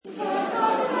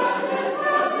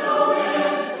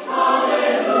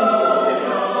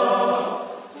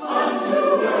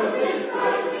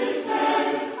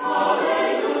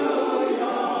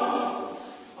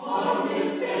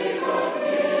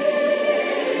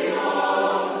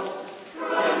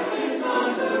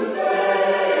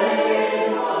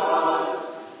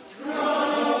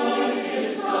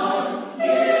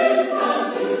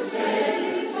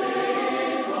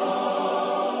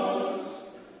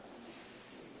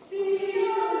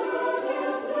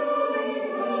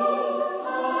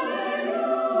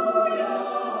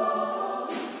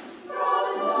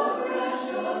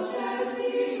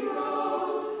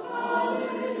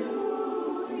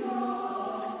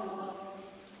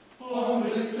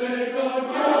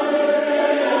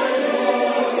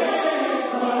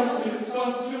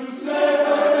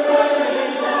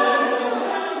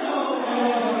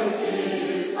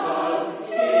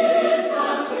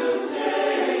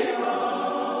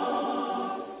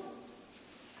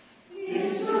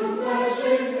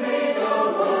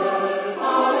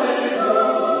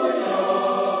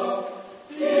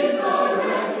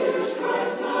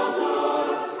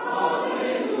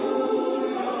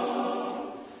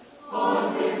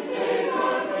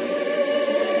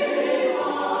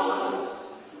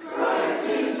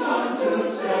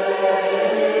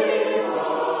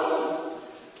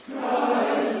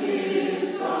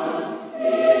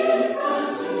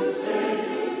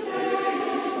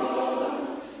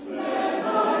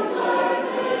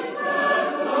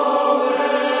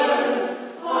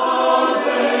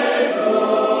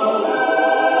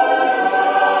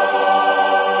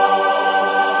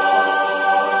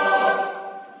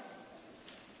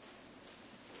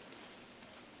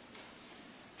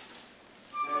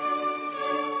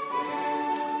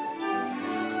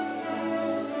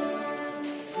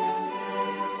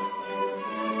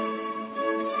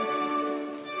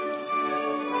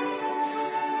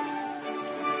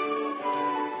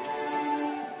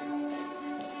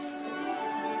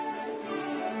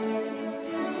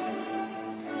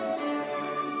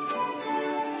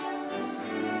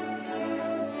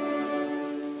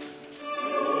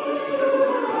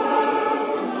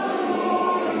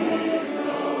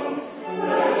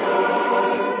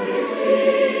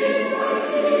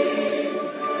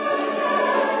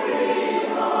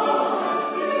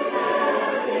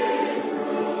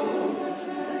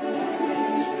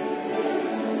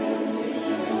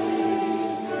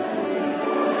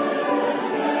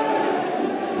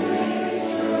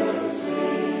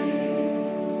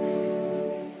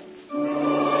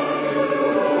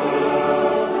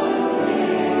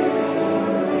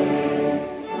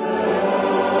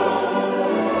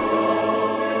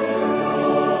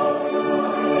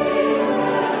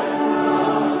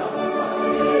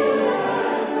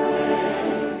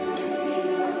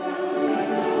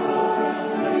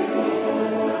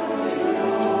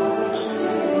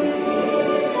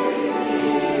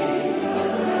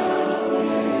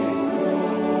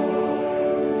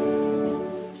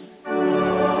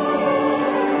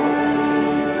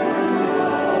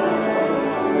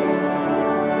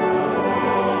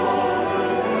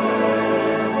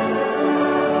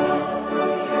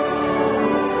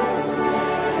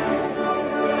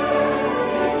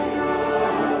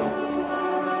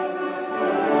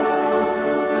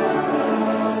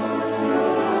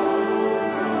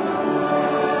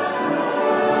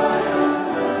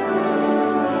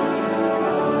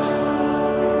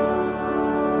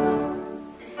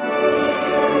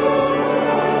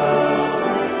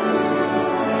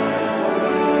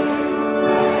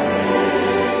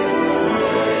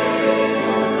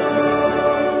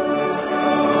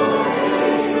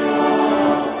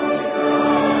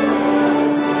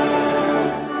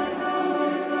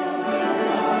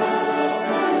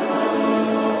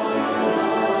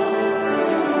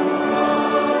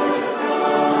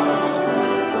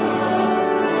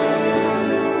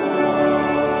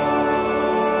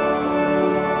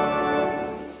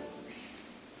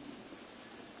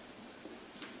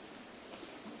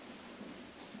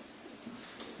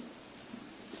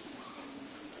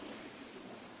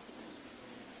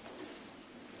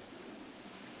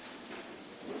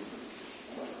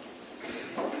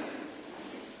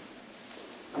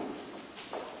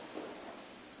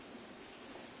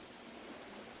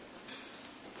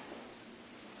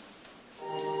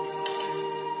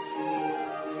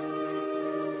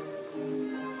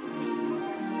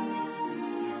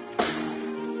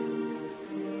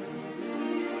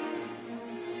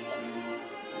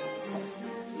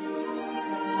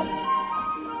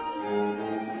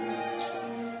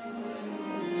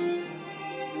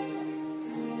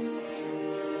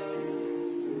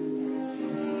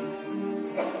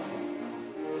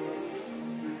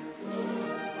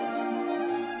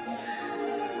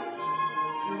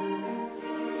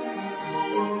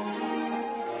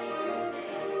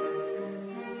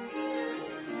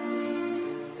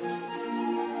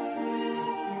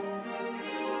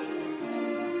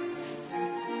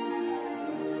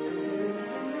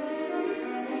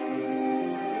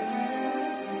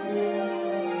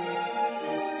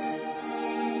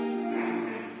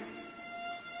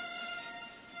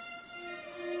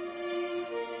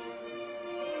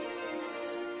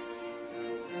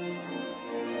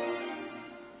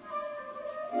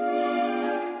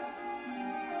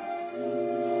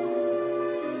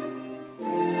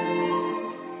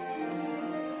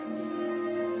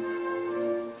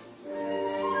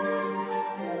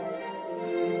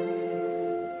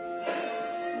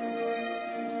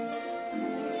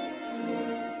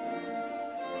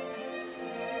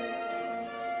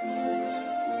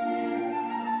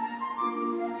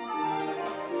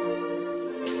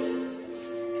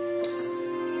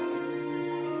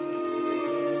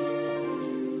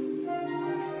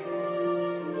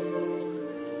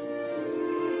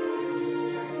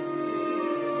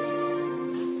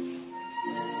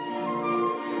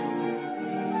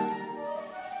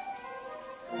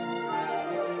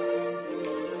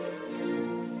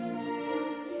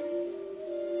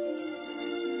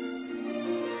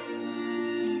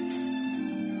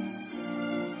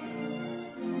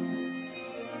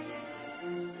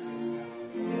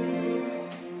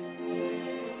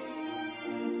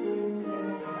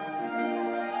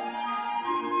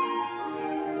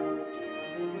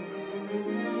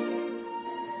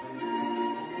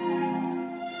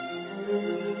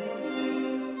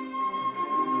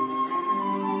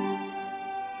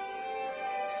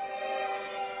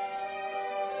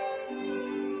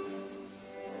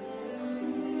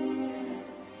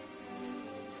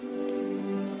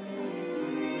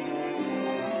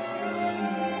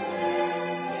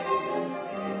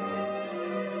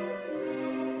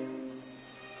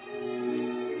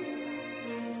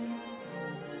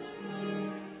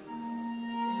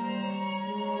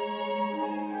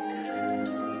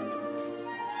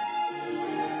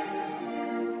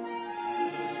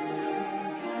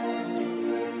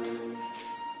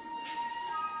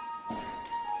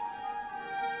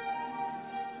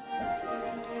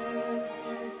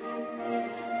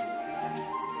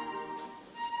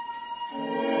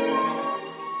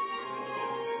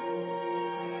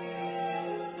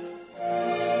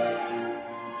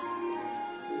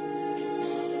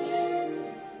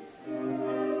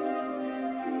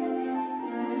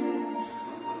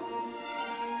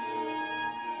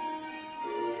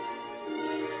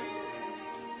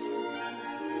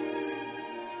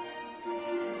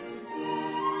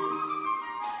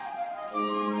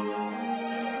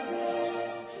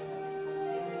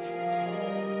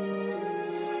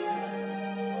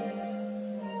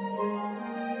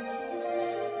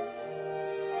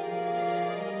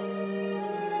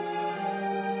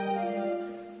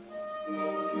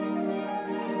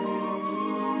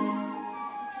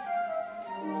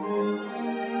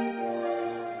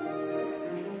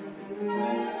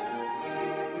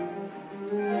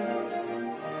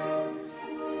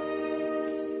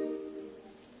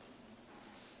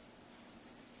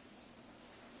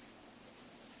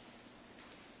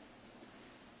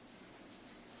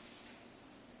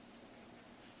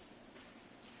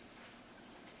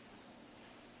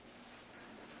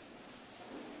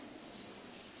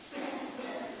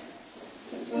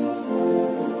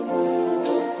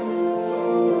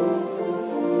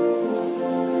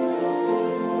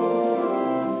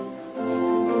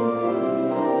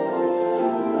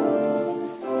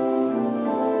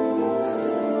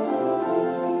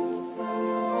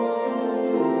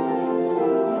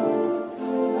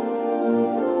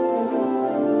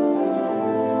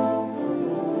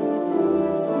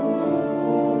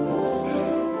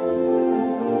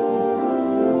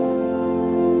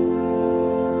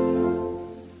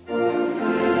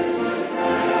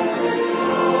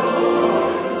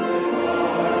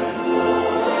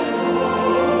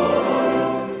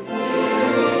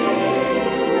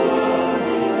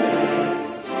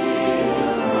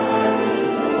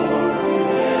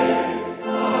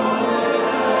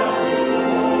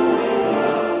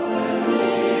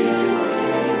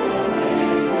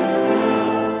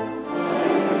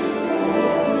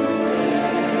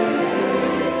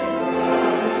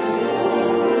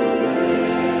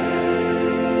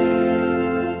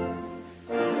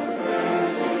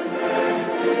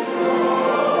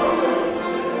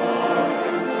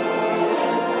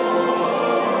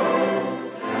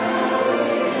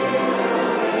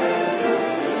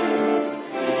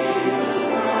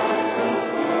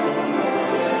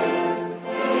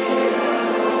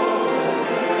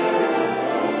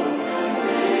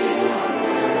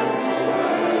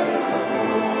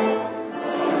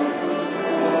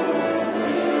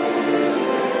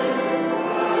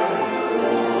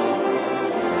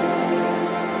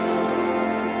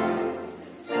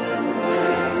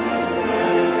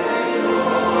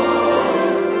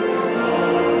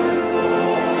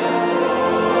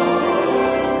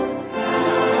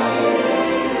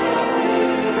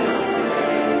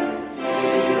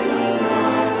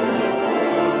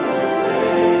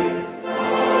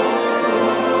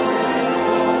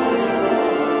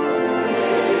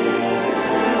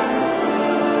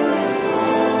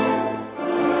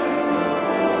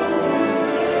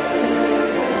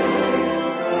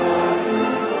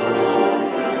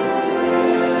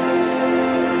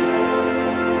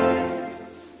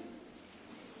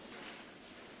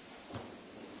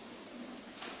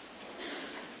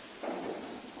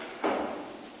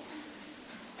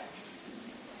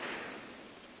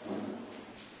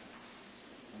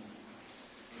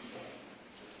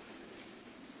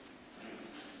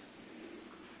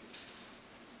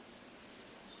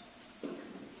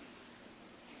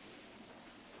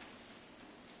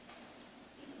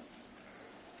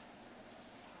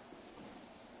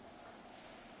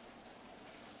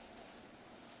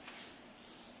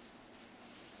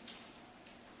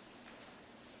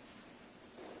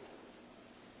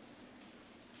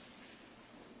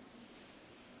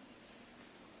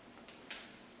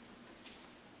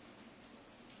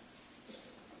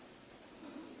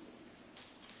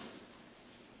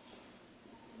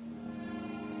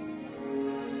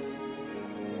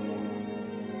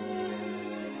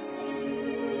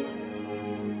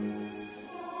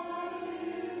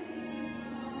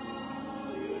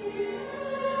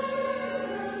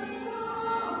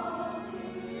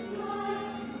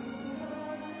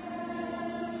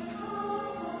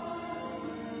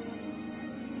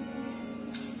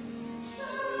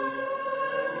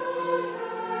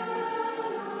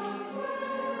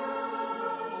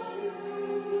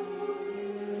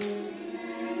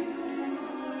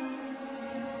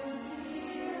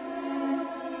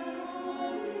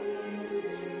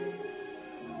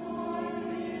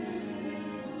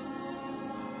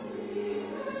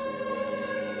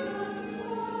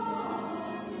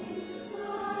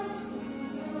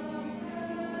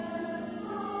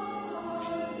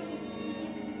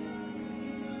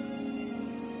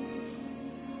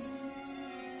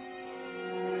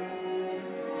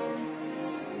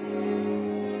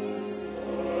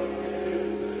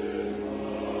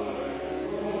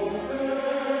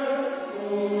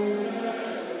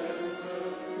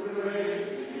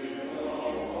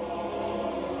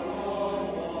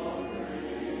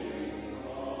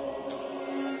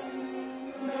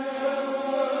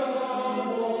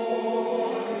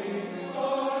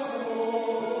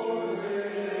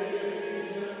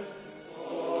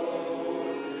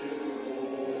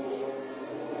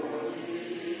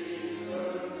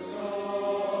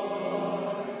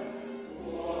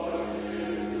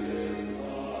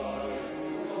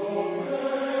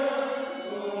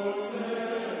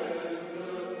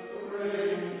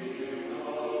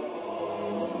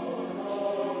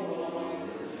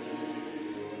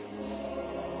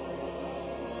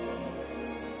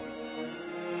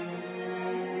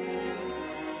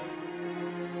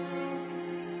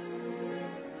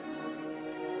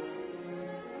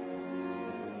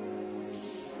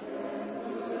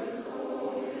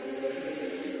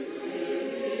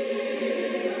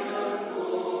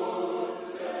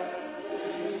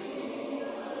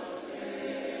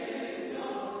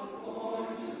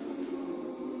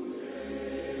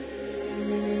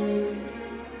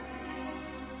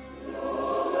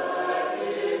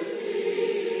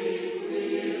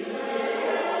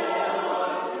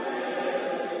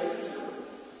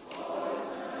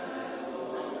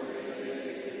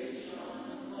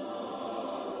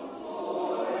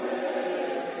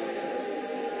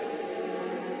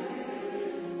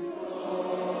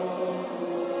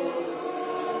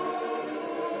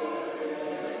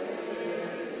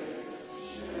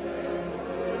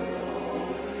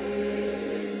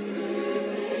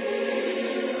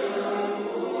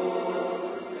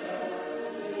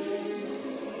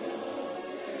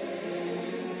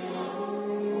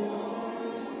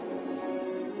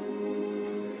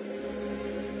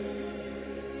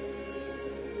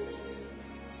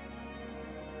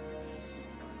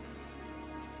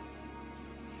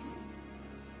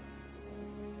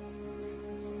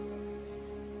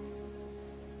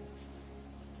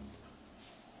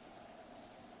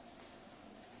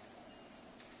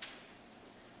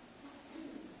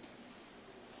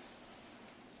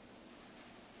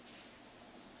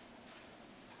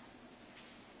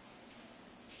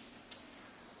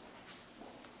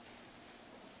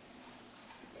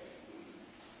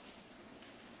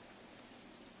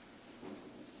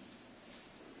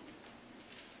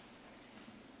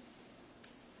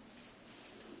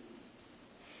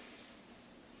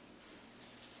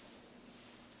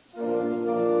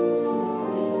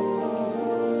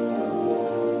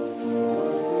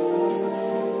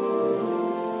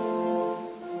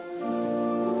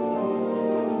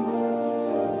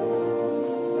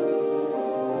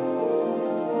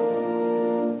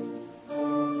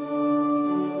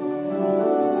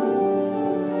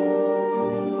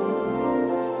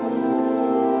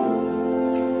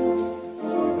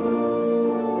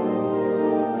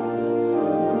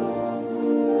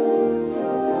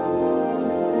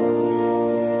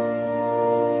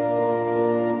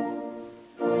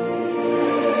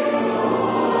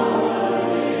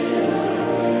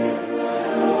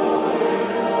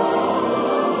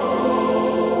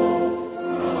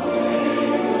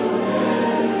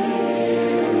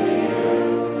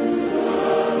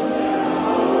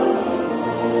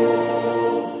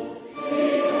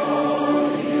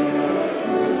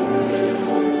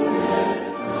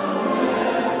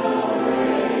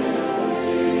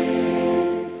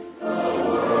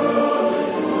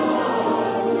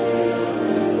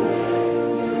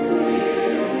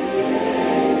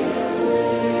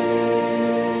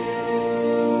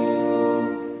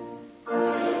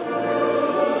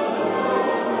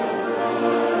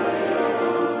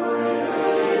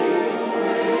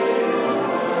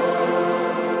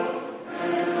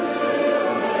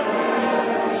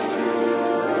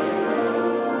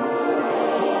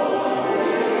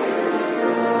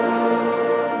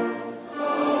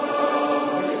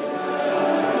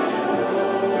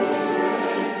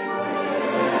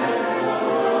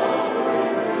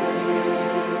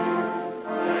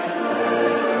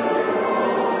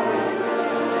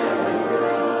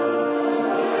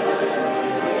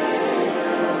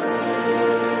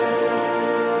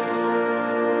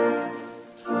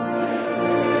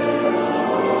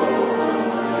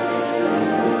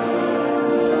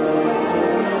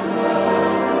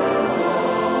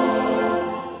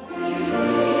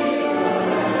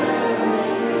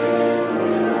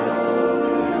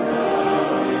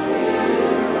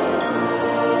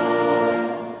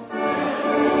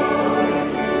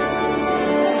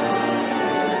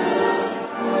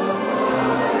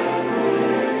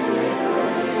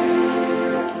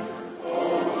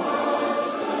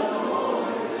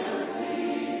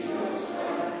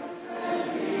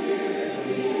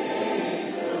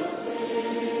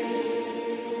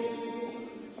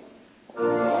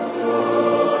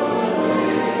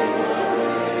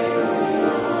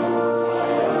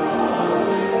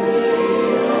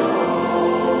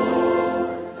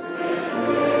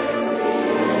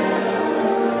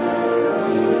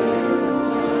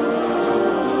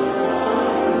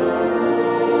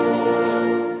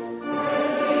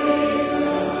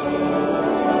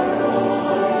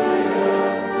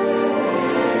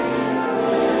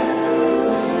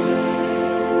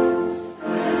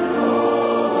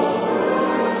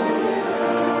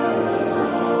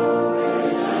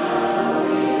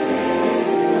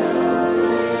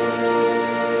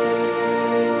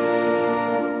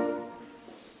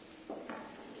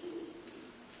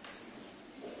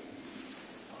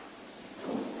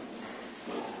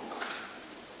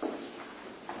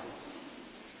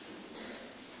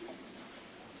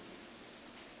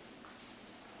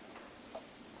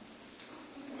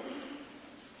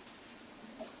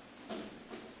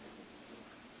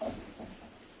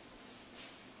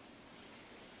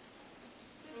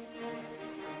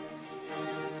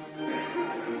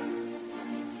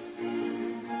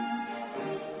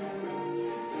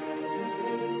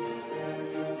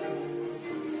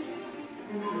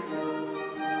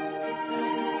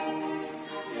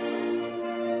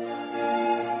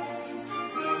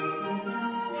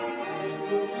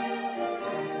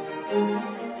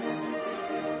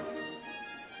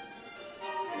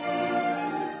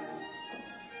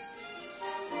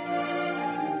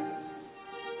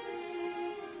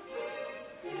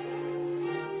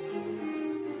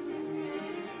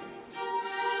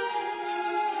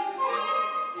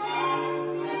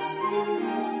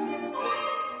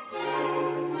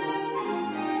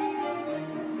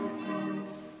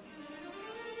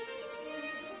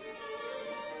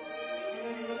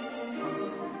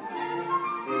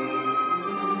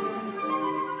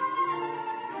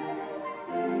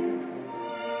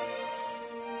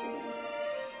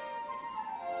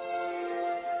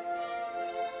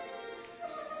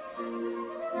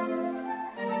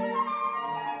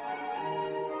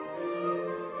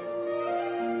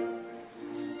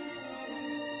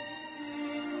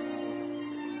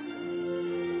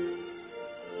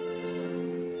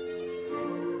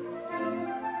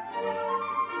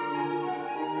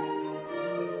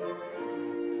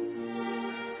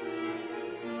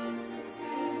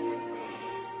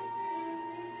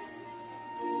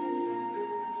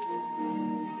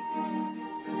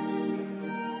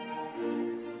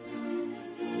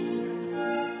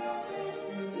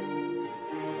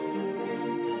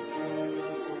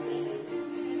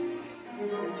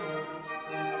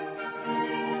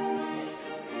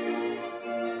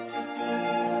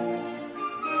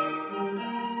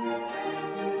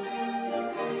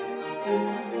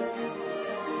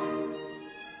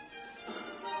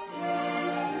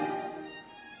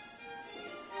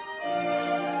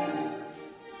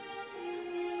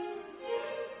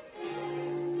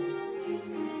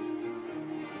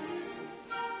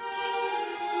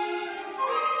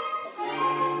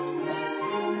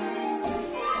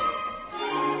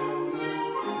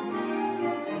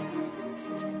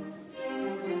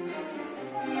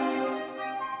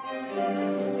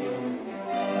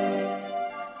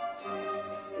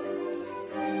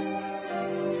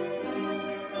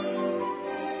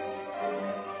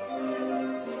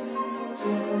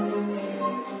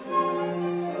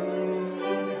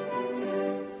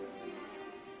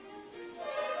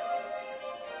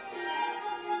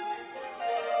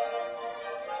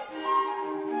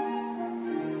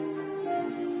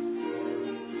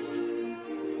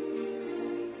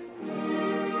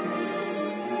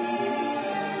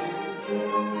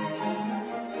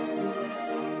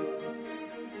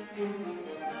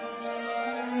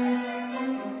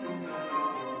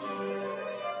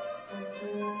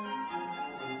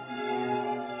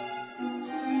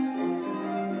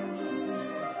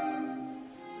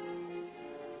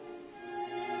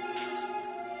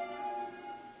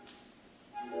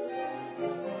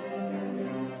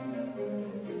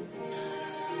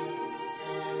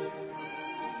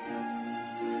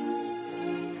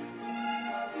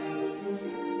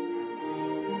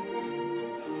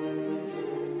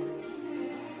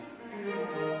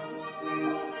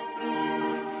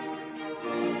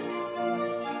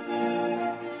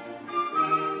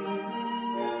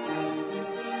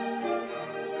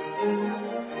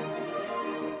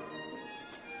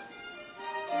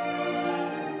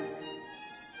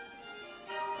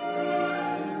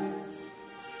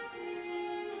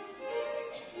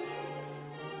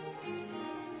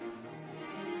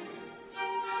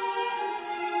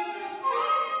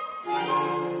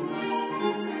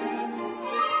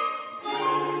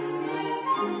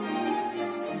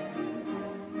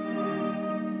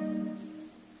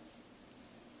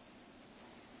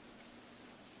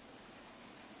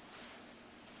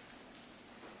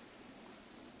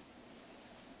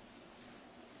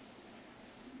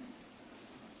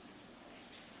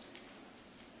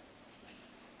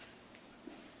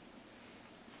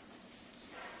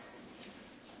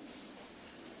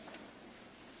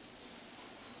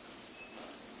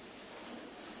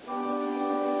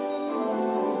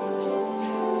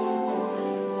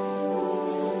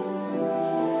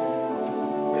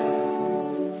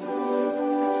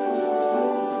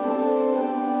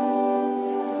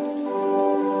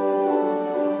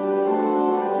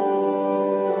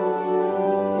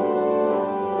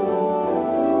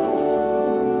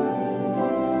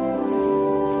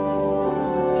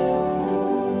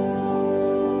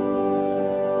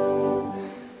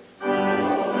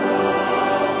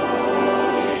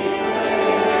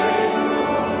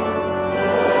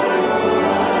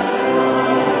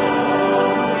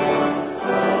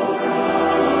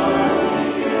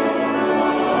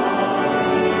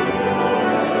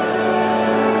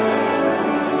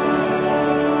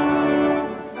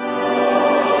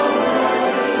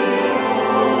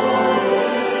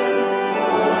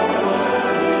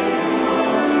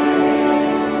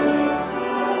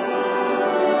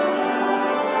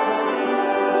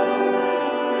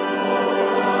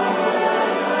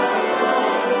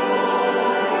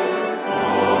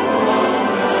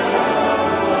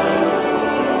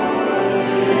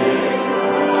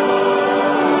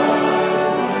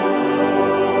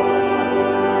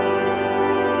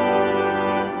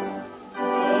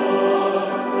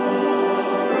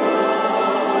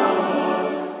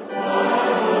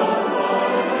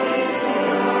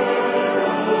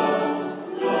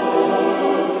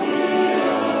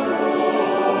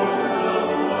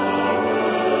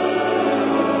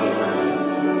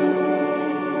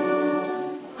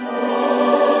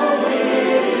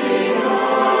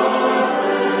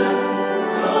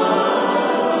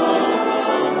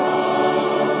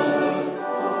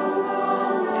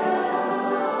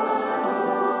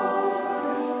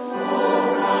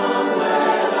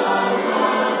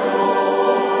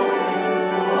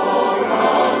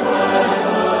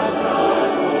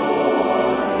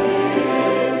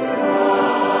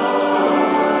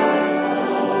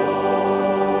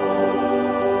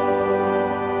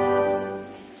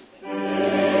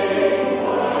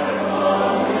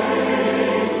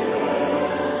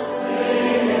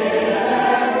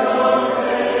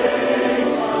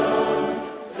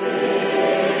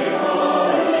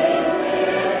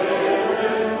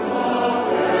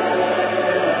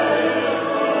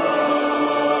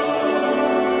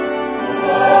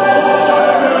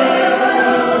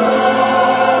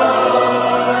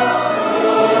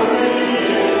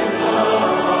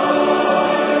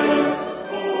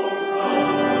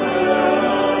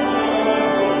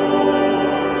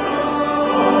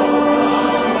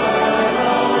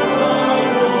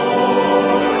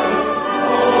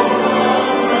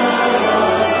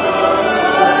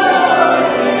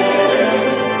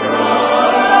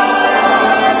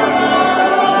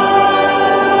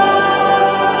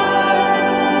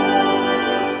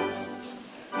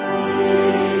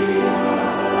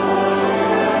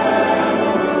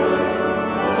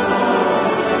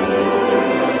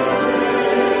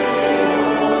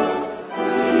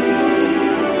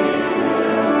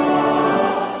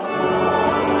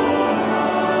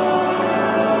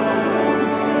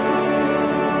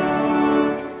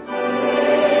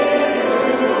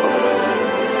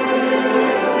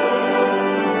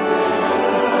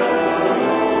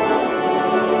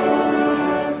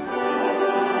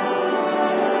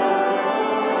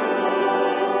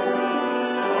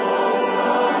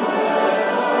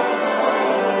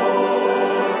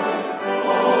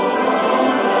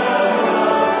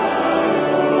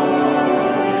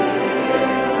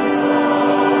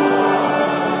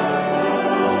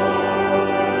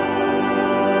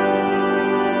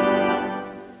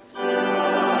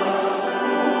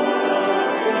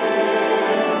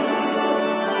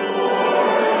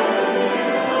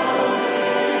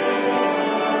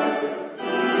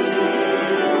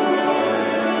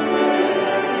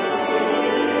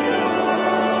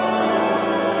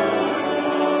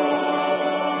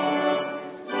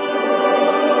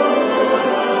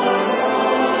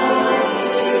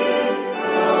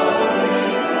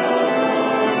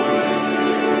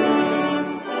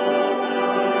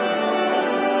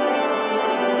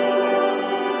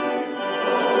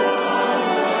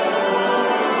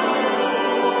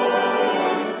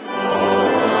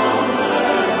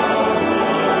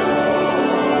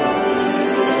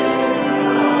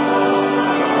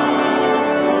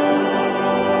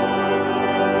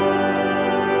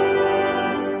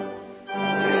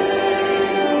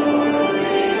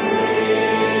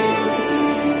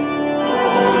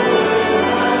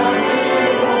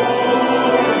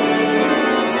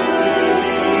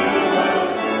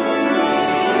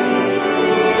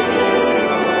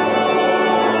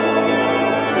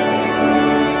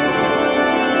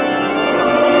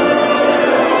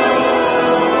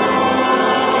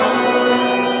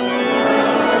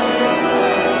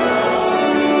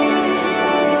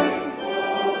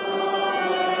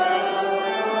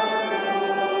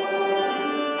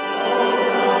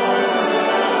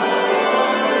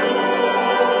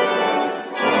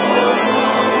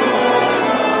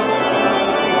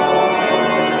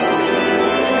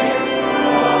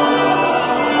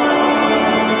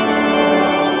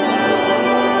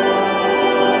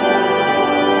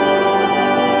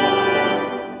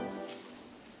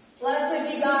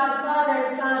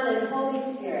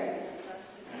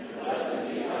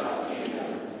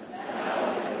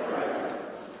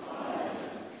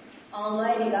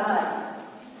Almighty God,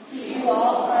 to you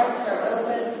all hearts are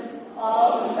open,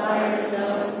 all desires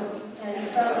known,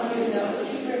 and from you no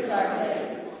secrets are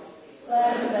hid.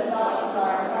 Cleanse the thoughts of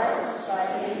our hearts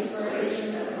by the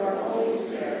inspiration of your Holy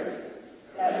Spirit,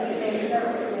 that we may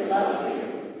perfectly love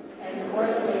you and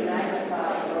worthily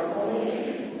magnify your holy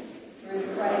name,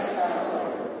 through Christ our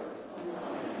Lord.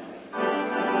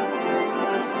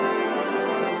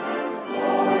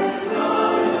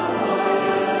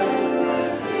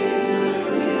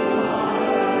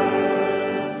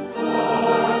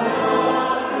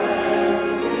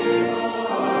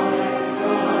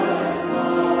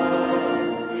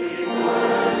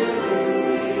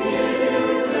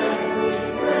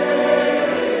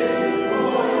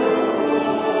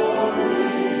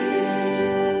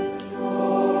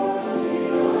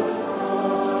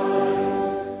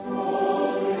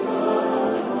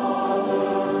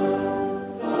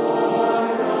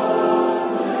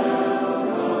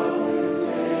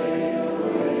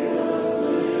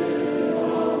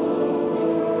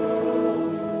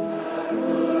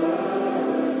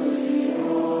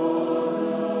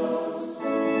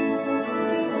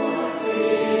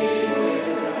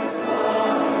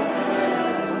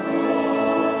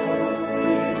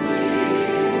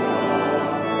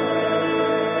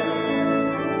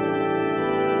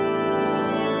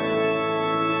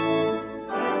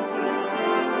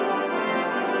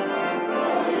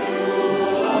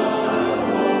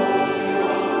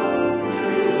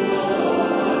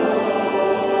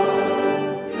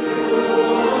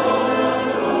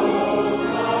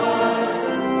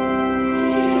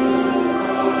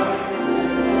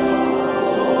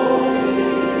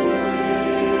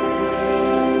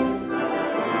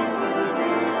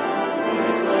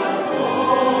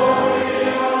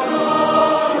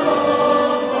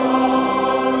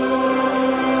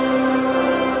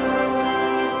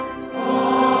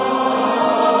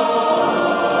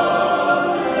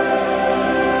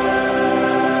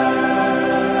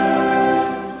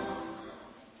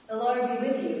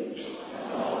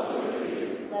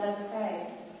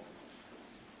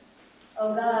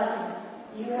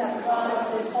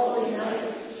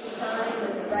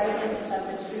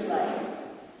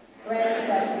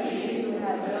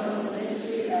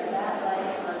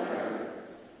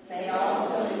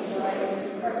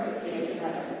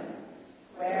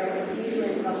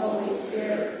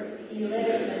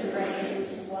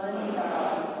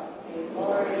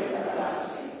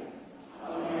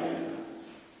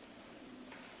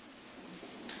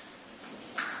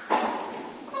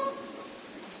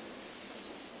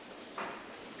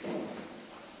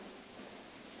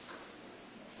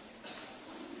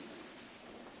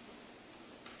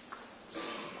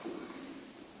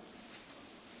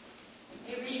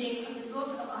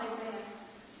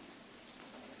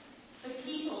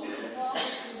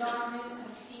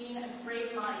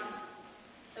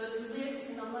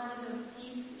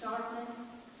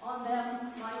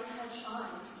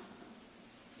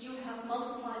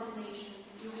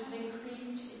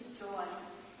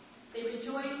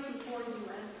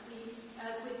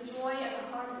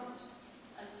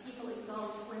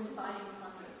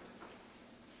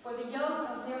 For the yoke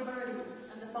of their burden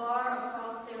and the bar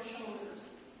across their shoulders,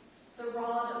 the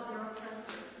rod of their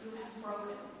oppressor you have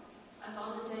broken, as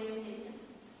on the day of Midian.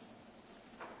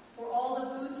 For all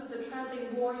the boots of the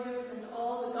tramping warriors and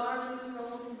all the garments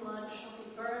rolled in blood shall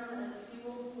be burned as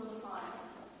fuel for the fire.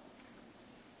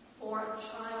 For a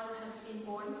child has been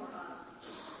born for us,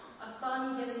 a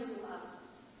son given to us.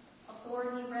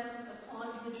 Authority rests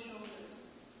upon his shoulders,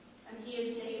 and he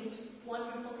is named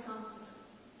Wonderful Counselor,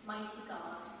 Mighty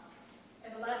God,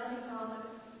 Everlasting Father,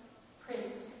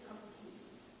 Prince of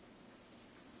Peace.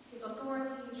 His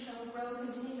authority shall grow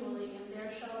continually, and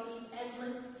there shall be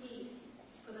endless peace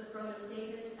for the throne of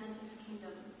David and his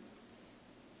kingdom.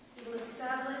 He will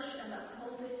establish and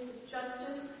uphold it with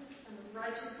justice and with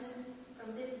righteousness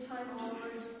from this time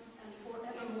onward and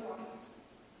forevermore.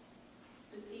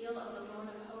 The zeal of the Lord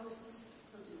of hosts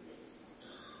will do this.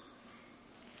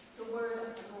 The word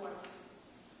of the Lord.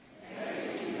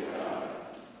 Thanks be to God.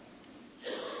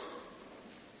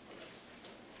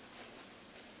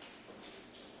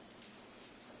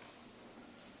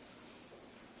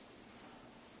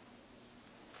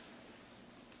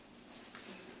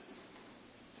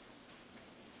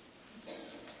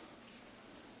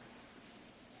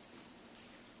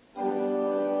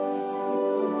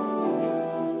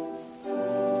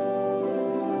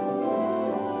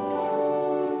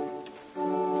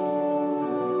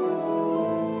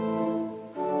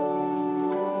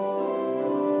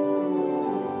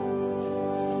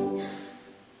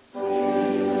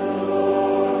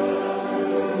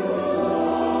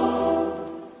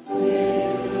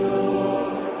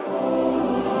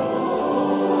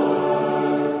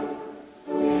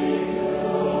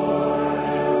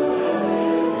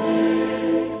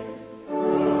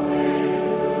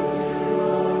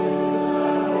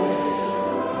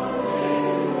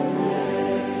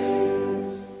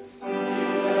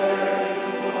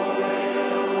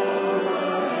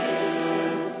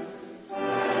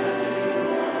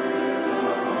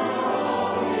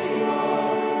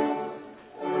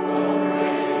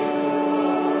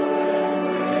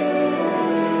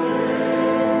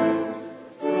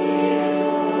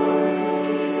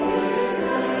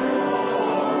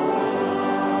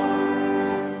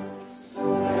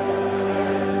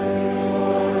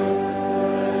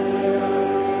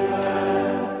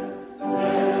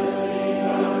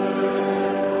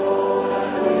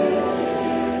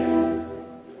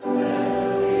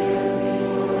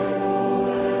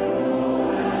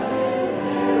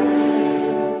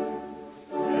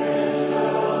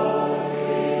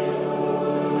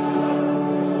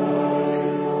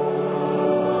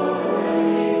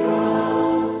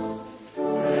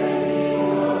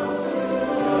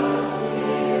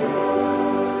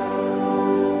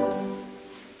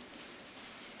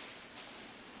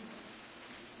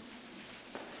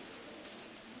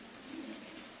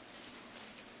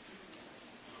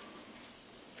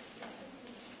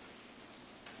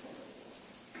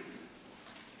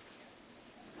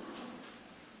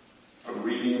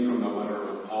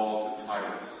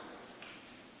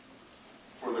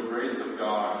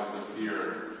 God has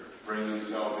appeared, bringing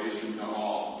salvation to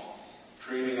all,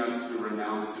 training us to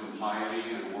renounce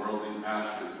impiety and worldly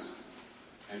passions,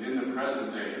 and in the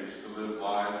present age to live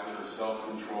lives that are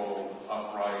self-controlled,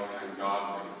 upright, and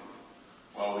godly,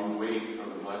 while we wait for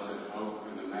the blessed hope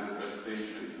and the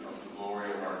manifestation of the glory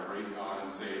of our great God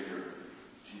and Savior,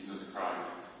 Jesus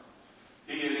Christ.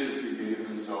 He it is who gave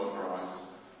himself for us,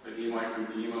 that he might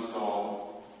redeem us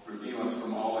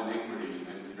from all iniquity,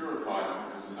 and purify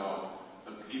for himself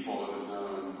a people of his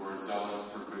own who are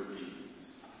zealous for good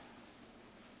deeds.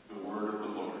 The word of the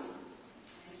Lord.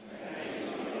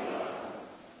 Thanks be to God.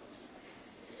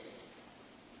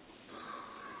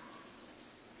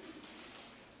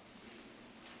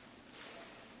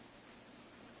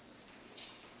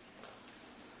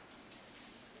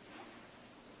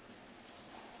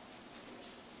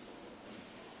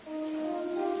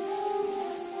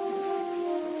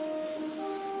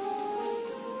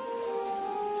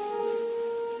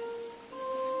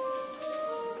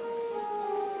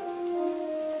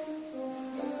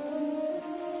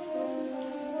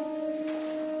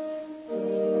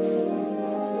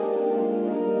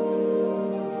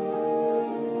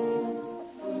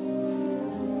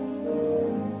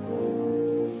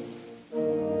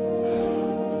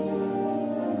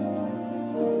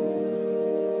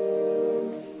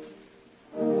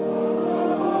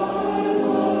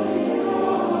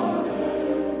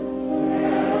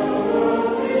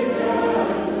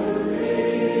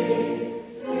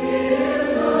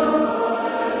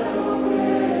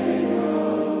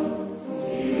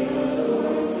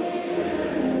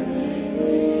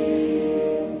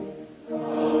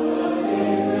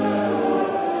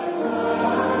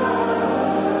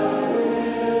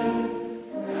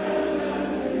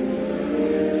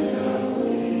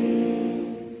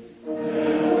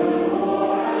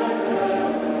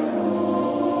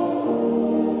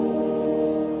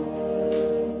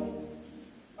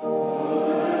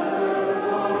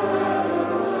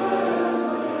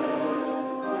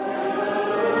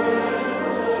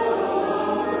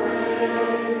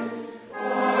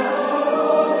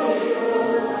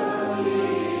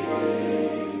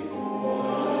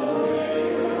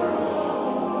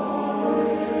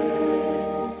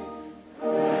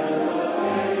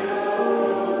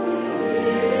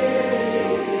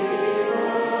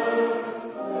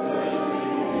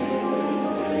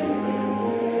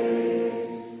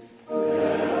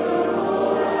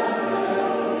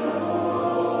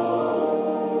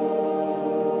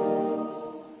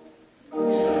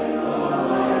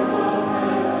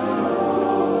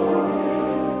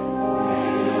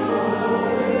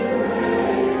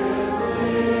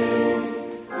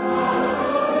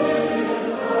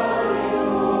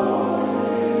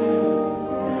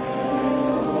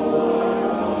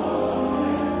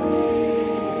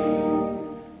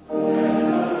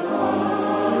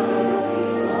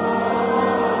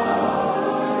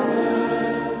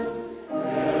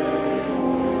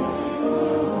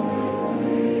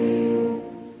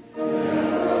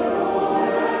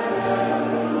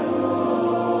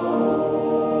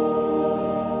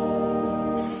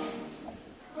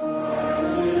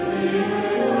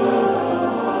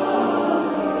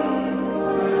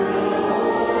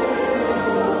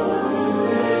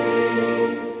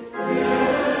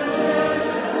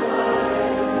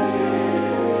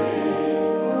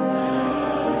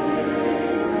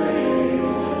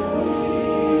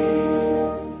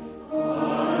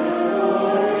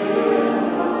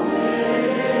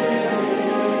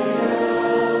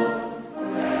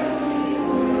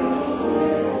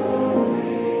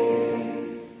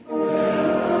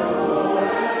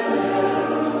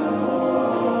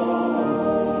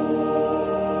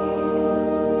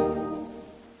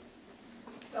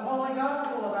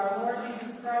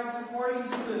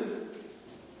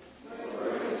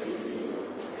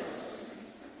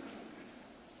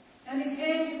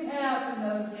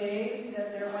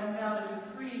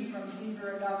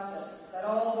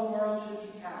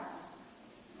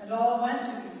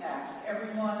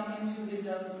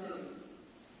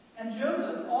 And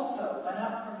Joseph also went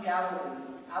up from Galilee,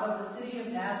 out of the city of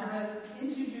Nazareth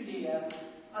into Judea,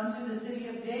 unto the city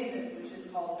of David, which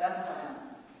is called Bethlehem,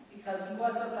 because he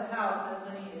was of the house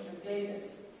and lineage of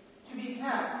David, to be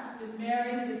taxed with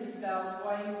Mary, his espoused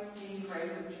wife, being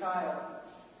great with child.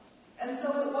 And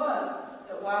so it was,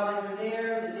 that while they were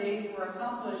there, the days were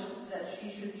accomplished that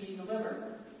she should be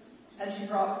delivered. And she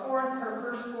brought forth her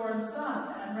firstborn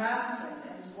son, and wrapped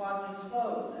him in swaddling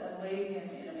clothes, and laid him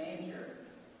in a manger,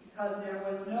 because there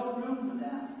was no room for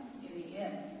them in the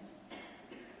inn.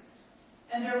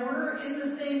 And there were in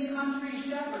the same country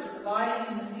shepherds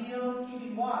abiding in the field,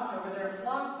 keeping watch over their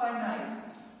flock by night.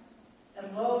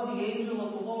 And lo, the angel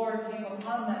of the Lord came upon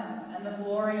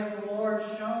glory of the Lord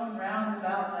shone round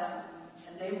about them,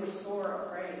 and they were sore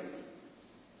afraid.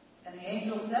 And the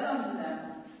angel said unto them,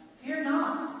 Fear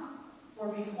not, for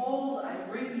behold, I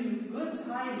bring you good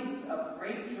tidings of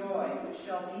great joy, which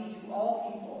shall be to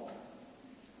all people.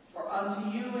 For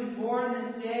unto you is born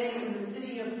this day in the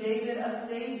city of David a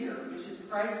Savior, which is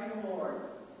Christ the Lord.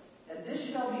 And this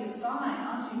shall be a sign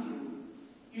unto you.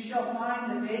 You shall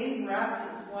find the babe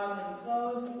wrapped in swaddling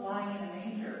clothes, lying in a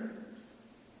manger.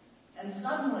 And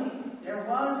suddenly there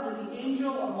was with the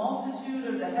angel a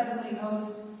multitude of the heavenly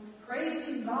host,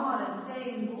 praising God and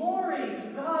saying, Glory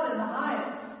to God in the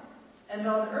highest, and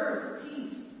on earth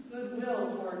peace,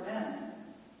 goodwill toward men.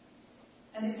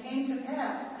 And it came to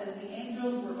pass, as the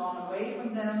angels were gone away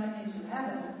from them into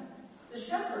heaven, the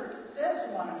shepherds said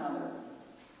to one another,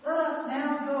 Let us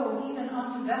now go even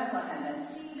unto Bethlehem,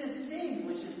 and see this thing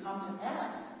which is come to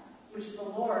pass, which the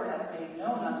Lord hath made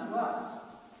known unto us.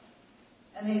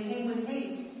 And they came with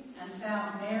haste, and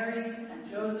found Mary and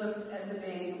Joseph and the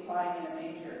babe lying in a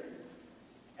manger.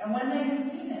 And when they had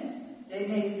seen it, they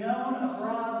made known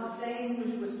abroad the saying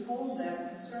which was told them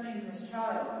concerning this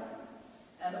child.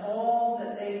 And all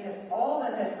that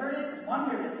had heard it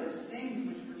wondered at those things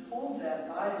which were told them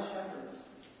by the shepherds.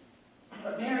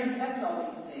 But Mary kept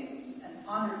all these things, and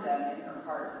pondered them in her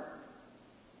heart.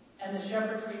 And the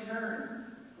shepherds returned,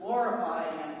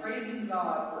 glorifying and praising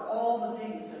God for all the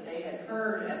things that they had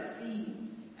heard and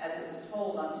seen, as it was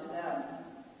told unto them.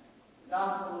 The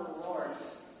Gospel of the Lord.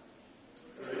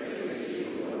 Praise to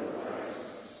you, Lord Christ.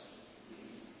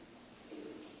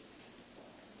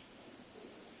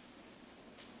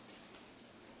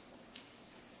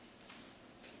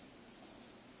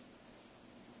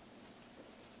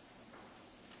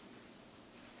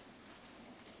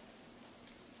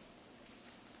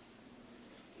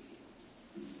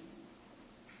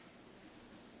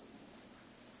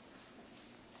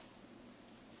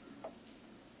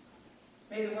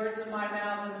 May the words of my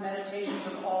mouth and the meditations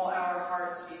of all our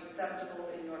hearts be acceptable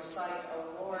in your sight,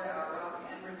 O Lord, our rock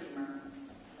and redeemer.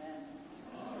 Amen.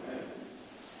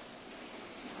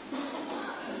 Amen.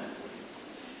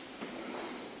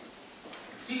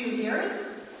 Do you hear it?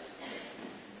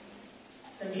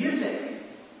 The music.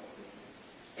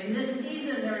 In this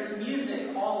season, there is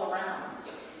music all around.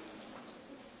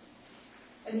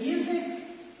 And music,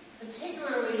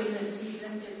 particularly in this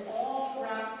season, is all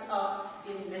wrapped up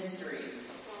in mystery.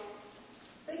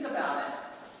 Think about it.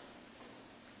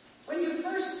 When you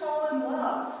first fall in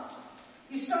love,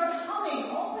 you start humming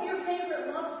all your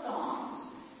favorite love songs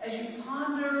as you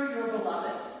ponder your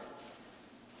beloved,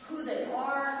 who they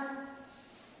are,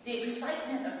 the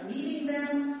excitement of meeting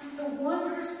them, the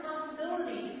wondrous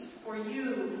possibilities for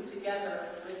you together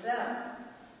with them.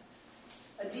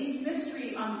 A deep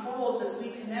mystery unfolds as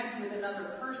we connect with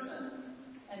another person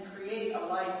and create a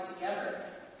life together.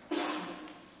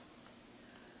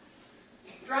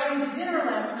 Driving to dinner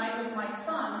last night with my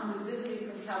son, who was visiting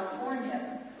from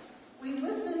California, we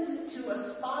listened to a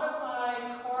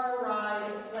Spotify car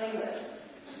ride playlist.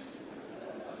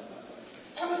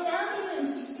 And without even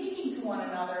speaking to one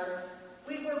another,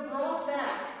 we were brought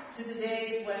back to the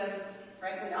days when,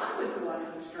 frankly, I was the one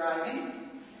who was driving.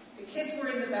 The kids were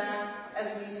in the back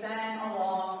as we sang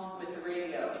along with the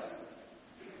radio.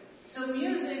 So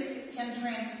music can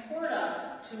transport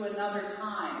us to another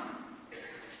time,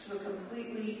 to a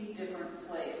completely different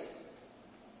place.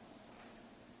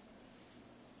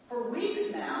 For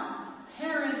weeks now,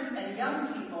 parents and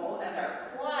young people and our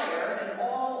choir and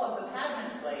all of the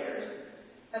pageant players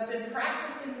have been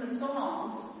practicing the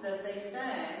songs that they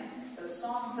sang, those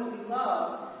songs that we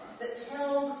love, that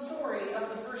tell the story of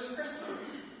the first Christmas.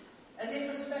 And it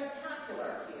was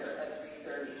spectacular here at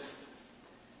 3:30.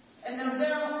 And no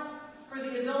doubt, for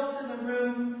the adults in the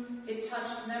room, it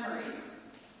touched memories.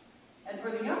 And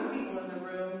for the young people in the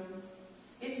room,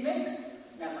 it makes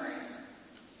memories.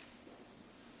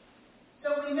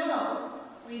 So we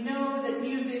know that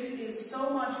music is so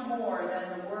much more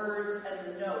than the words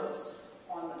and the notes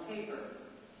on the paper.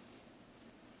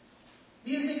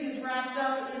 Music is wrapped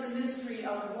up in the mystery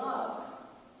of love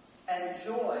and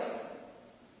joy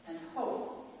and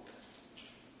hope.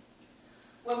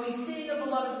 When we sing a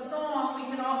beloved song, we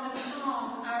can often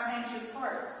calm our anxious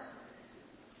hearts.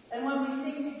 And when we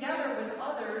sing together with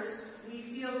others, we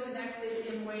feel connected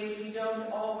in ways we don't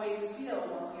always feel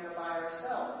when we are by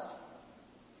ourselves.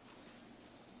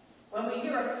 When we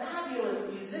hear a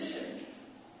fabulous musician,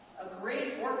 a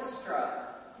great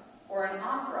orchestra, or an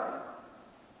opera,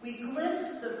 we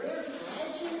glimpse the very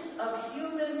edges of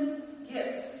human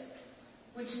gifts,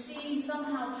 which seem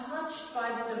somehow touched by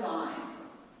the divine.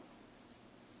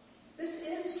 This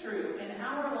is true in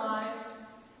our lives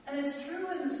And it's true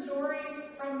in the stories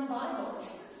from the Bible.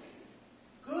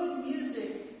 Good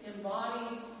music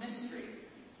embodies mystery.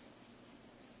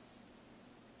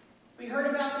 We heard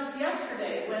about this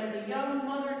yesterday when the young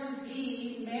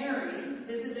mother-to-be, Mary,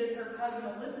 visited her cousin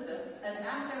Elizabeth, and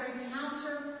at their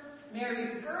encounter,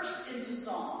 Mary burst into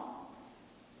song.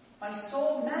 My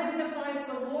soul magnifies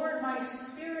the Lord, my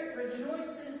spirit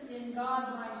rejoices in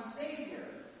God my Savior.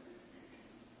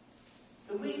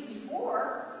 The week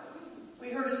before, we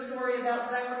heard a story about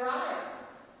Zechariah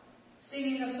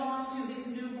singing a song to his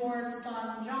newborn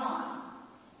son John,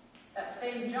 that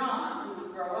same John who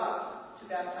would grow up to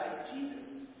baptize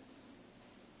Jesus.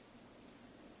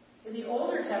 In the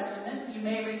Older Testament, you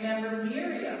may remember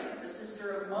Miriam, the sister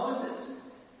of Moses,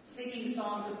 singing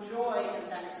songs of joy and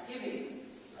thanksgiving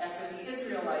after the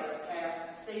Israelites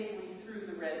passed safely through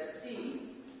the Red Sea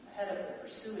ahead of the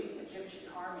pursuing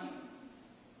Egyptian army.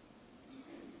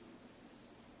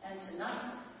 And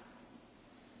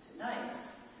tonight,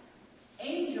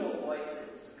 angel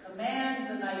voices command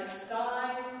the night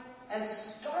sky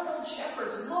as startled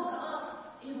shepherds look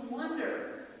up in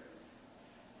wonder.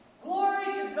 Glory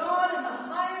to God in the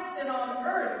highest, and on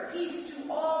earth peace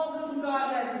to all whom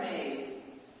God has made.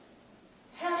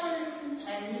 Heaven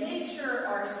and nature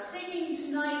are singing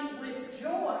tonight with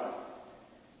joy.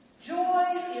 Joy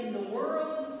in the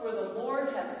world, for the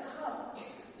Lord has come.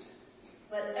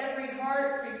 Let every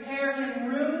heart prepare him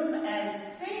room and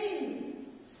sing,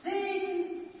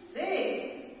 sing,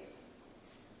 sing.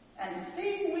 And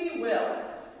sing we will,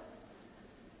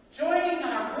 joining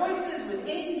our voices with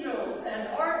angels and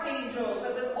archangels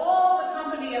and with all the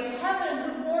company of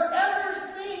heaven who forever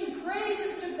sing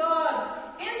praises to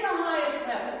God in the highest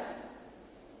heaven.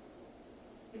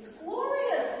 It's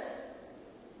glorious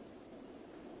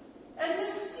and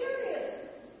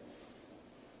mysterious,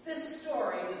 this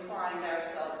story we find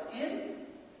ourselves in.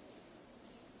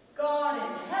 God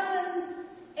in heaven,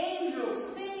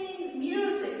 angels singing,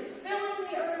 music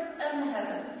filling the earth and the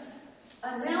heavens,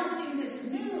 announcing this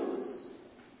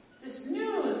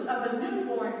news of a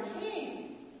newborn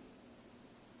king.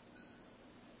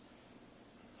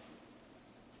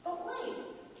 But wait.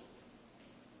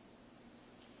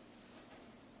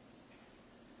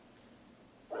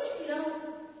 What if you don't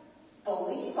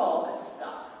believe all this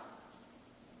stuff?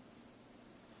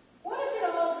 What if it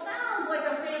all sounds like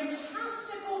a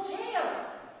fantastical tale?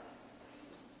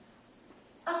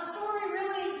 A story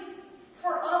really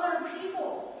for other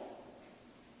people.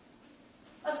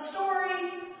 A story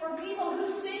for people who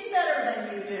sing better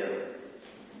than you do.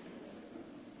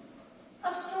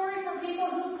 A story for people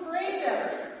who pray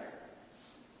better.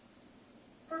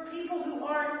 For people who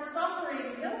aren't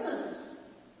suffering illness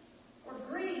or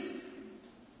grief,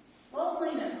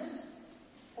 loneliness,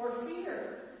 or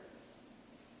fear.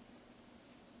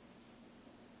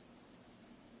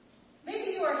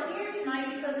 Maybe you are here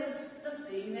tonight because it's the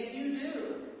thing that you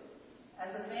do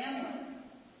as a family.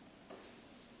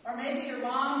 Or maybe your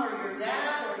mom or your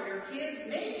dad or your kids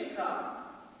made you come.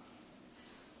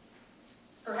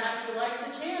 Perhaps you like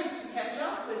the chance to catch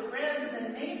up with friends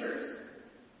and neighbors.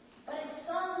 But at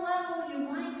some level you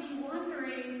might be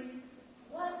wondering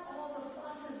what all the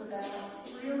fuss is about,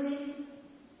 really?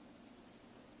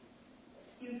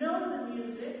 You know the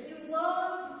music, you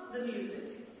love the music.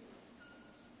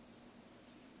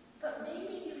 But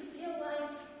maybe you feel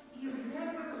like you've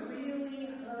never really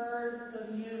heard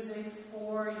the music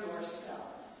for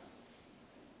yourself.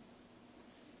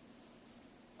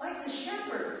 Like the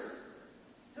shepherds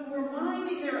who were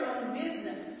minding their own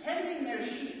business, tending their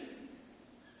sheep.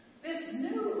 This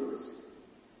news,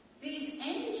 these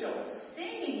angels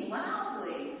singing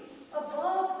loudly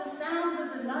above the sounds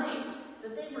of the night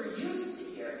that they were used to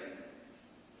hearing.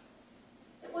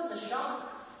 It was a shock.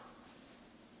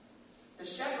 The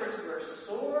shepherds were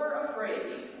sore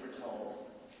afraid, we're told.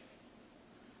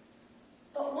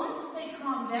 But once they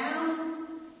calmed down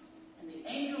and the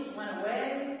angels went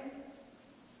away,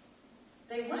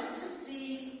 they went to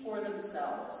see for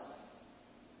themselves.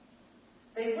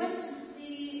 They went to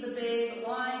see the babe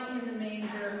lying in the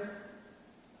manger,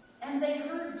 and they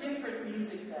heard different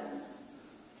music then.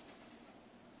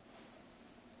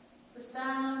 The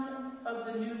sound of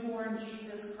the newborn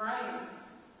Jesus crying.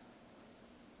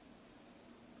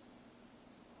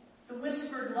 The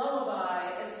whispered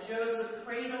lullaby as Joseph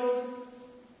cradled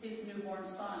his newborn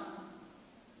son.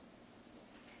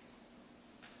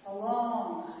 A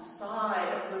long sigh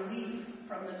of relief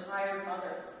from the tired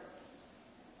mother.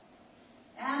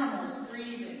 Animals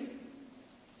breathing.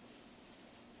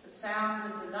 The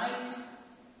sounds of the night.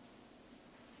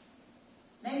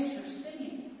 Nature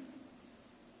singing.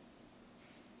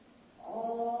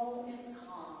 All is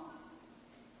calm.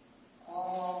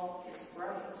 All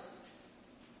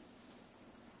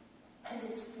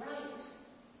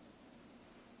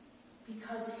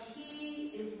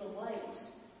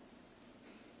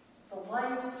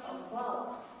light of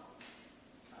love,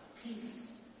 of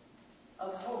peace,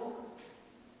 of hope.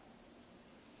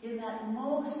 In that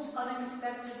most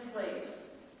unexpected place,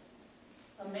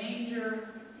 a manger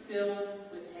filled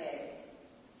with hay.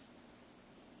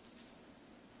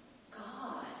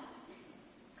 God,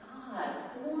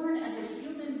 born as a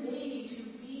human baby to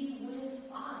be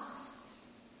with us,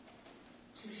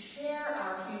 to share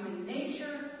our human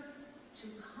nature, to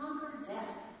conquer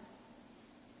death.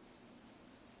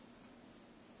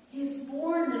 He is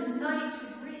born this night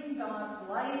to bring God's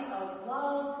light of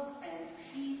love and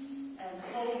peace and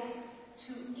hope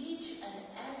to each and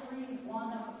every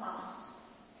one of us.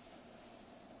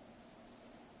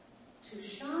 To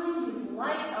shine His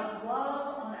light of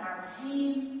love on our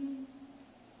pain,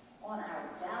 on our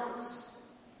doubts,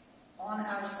 on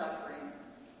our suffering,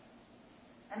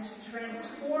 and to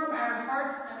transform our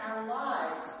hearts and our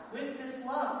lives with this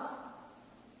love.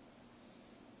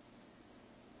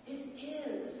 It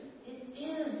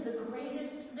is the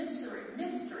greatest mystery.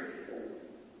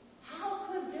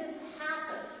 How could this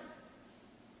happen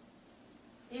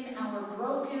in our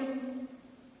broken,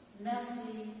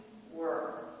 messy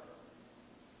world?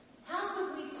 How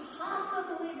could we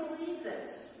possibly believe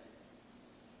this?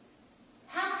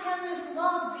 How can this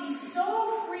love be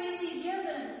so freely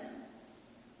given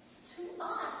to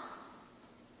us?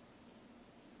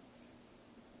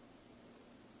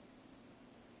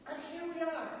 But here we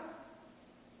are.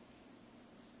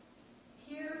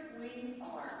 Here we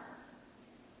are.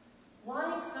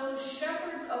 Like those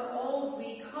shepherds of old,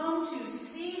 we come to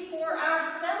see for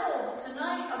ourselves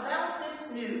tonight about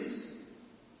this news.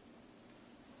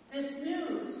 This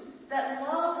news that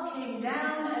love came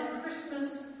down at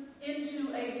Christmas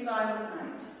into a silent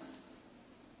night.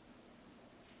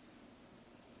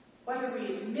 Whether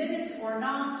we admit it or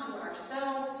not to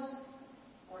ourselves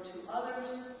or to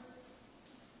others,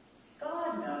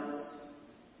 God knows.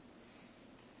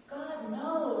 God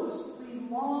knows we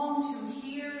long to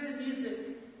hear the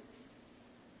music.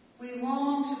 We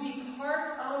long to be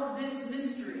part of this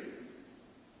mystery,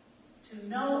 to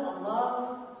know a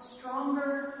love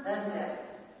stronger than death.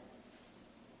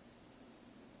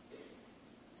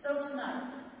 So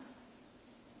tonight,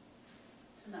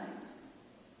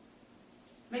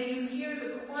 may you hear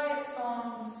the quiet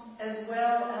songs as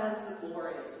well as the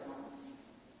glorious ones.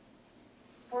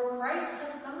 For Christ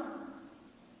has come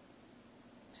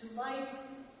to light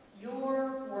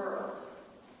your world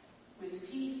with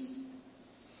peace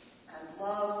and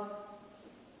love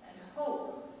and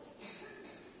hope,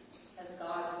 as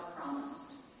God has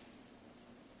promised.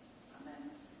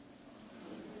 Amen.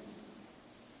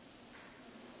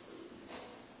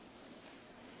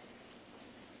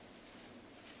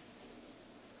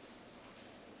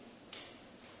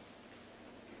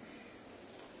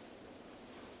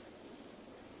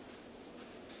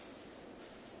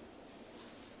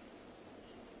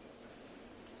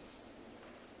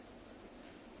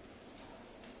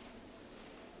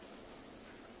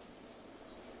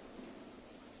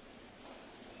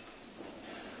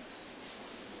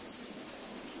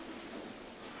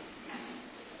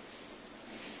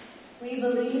 We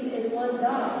believe in one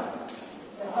God,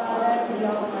 the Father, the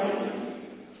Almighty,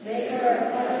 maker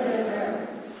of heaven and earth,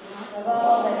 of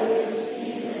all that is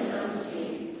seen and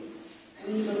unseen.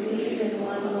 We believe in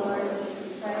one Lord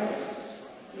Jesus Christ,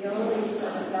 the only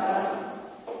Son of God,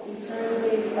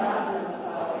 eternally begotten of the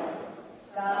Father,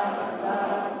 God from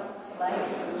God, light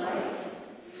from light,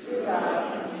 true God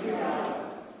and true God,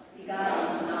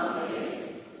 begotten and not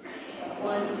made, of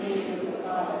one being with the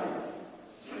Father.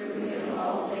 Through Him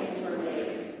all things were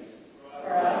made.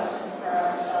 For us and for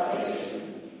our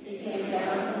salvation, He came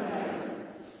down from heaven.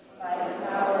 By the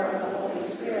power of the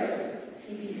Holy Spirit,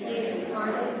 He became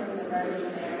incarnate from the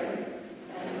Virgin Mary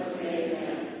and was made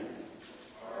man.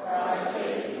 For our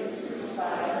sake, He was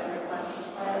crucified under Pontius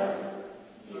Pilate.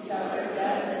 He suffered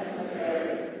death and was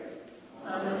buried.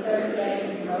 On the third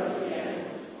day, He rose again,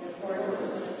 in accordance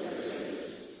with the Scriptures.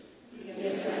 He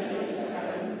ascended into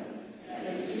heaven and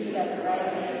is seated at the right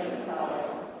hand of the Father.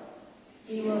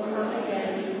 He will come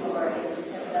again in glory to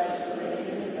judge the living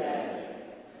and the dead,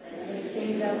 and His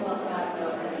kingdom will have no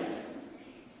end.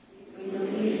 We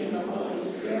believe in the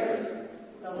Holy Spirit,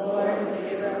 the Lord and the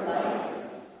giver of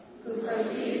life, who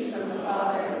proceeds from the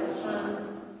Father and the Son.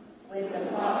 With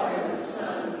the Father and the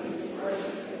Son, He is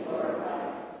worshipped and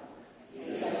glorified.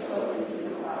 He has spoken through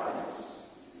the prophets.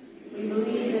 We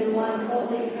believe in one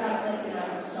holy Catholic and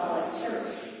Apostolic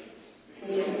Church.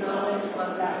 We acknowledge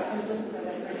one baptism for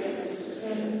the forgiveness of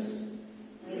sins.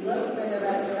 We look for the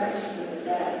resurrection of the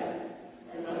dead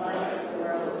and the life of the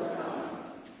world to come.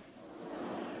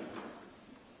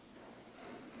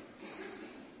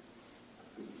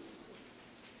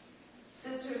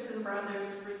 and brothers,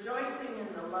 rejoicing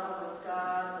in the love of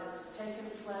God that has taken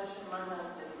flesh among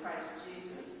us in Christ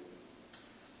Jesus,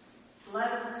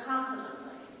 let us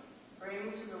confidently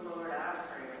bring to the Lord our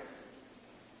prayers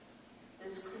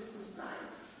this Christmas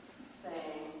night,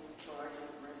 saying, Lord,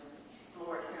 have mercy.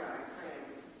 Lord, hear our prayer.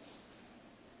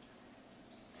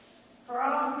 For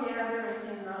all who gather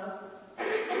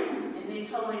in these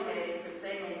holy days, that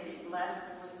they may be blessed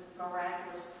with the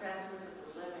miraculous presence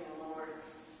of the living Lord,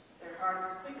 their hearts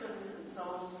quickened and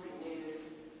souls renewed,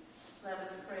 let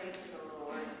us pray to the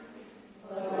Lord.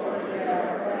 Lord, hear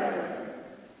our prayer.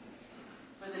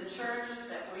 For the church,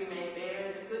 that we may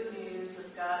bear the good news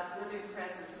of God's living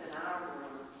presence in our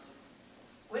world,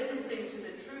 witnessing to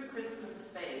the true Christmas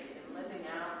faith and living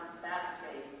out that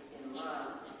faith in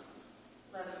love.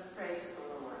 Let us pray to the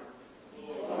Lord.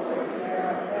 Lord, hear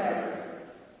our prayer.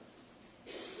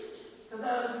 For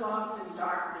those lost in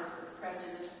darkness of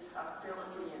prejudice,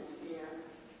 hostility, and fear.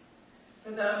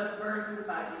 For those burdened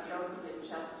by the yoke of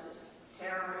injustice,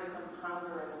 terrorism,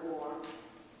 hunger, and war.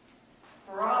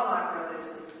 For all our brothers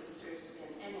and sisters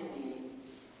in any need,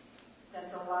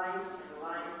 that the light and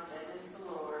life that is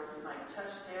the Lord might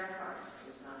touch their hearts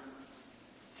this night.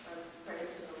 Let us pray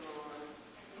to the Lord.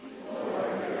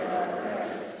 Lord, hear our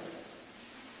prayer.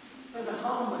 For the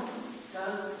homeless,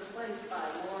 those displaced by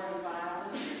war and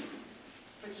violence,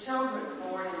 for children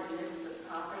born in the midst of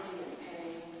poverty and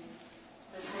pain,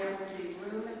 that there will be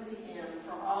room at the inn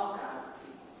for all God's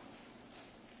people.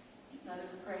 Let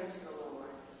us pray to the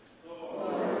Lord.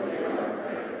 Lord, hear our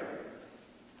prayer.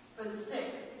 For the sick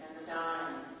and the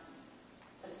dying,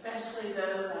 especially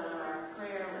those on our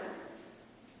prayer list,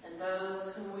 and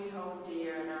those whom we hold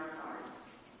dear in our hearts,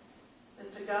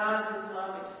 that the God whose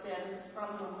love extends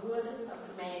from the wood of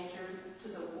the manger to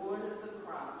the wood of the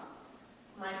cross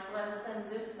might bless them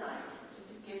this night with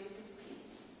the gift of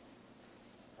peace.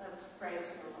 Let us pray to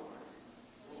the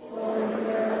Lord. Lord,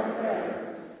 hear our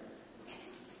prayer.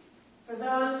 For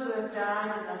those who have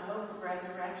died in the hope of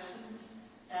resurrection,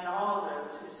 and all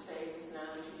those whose faith is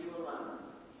known to you alone,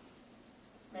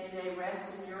 may they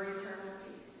rest in your eternal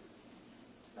peace.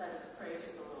 Let us pray to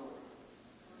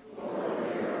the Lord.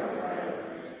 Lord, hear our prayer.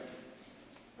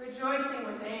 Rejoicing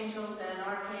with angels and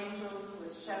archangels,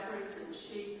 with shepherds and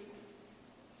sheep,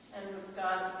 and with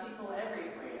God's people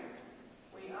everywhere,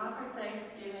 we offer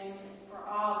thanksgiving for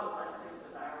all the blessings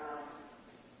of our life.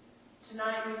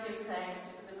 Tonight we give thanks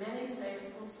for the many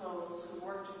faithful souls who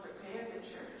work to prepare the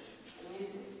church, the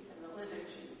music, and the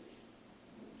liturgy,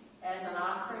 as an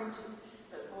offering to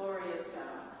the glory of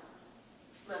God.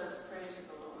 Let us pray to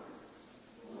the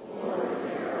Lord. Lord,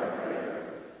 hear our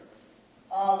prayer.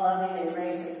 All loving and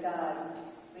gracious God,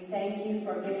 we thank you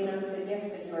for giving us the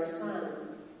gift of your Son.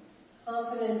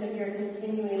 Confident of your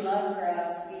continuing love for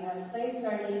us, we have placed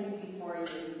our needs before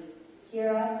you. Hear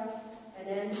us and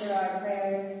answer our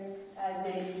prayers as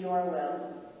may be your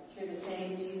will, through the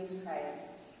same Jesus Christ,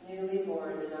 newly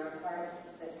born in our hearts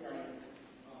this night.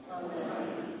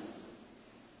 Amen.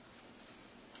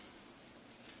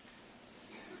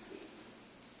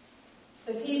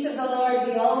 The peace of the Lord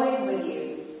be always with you.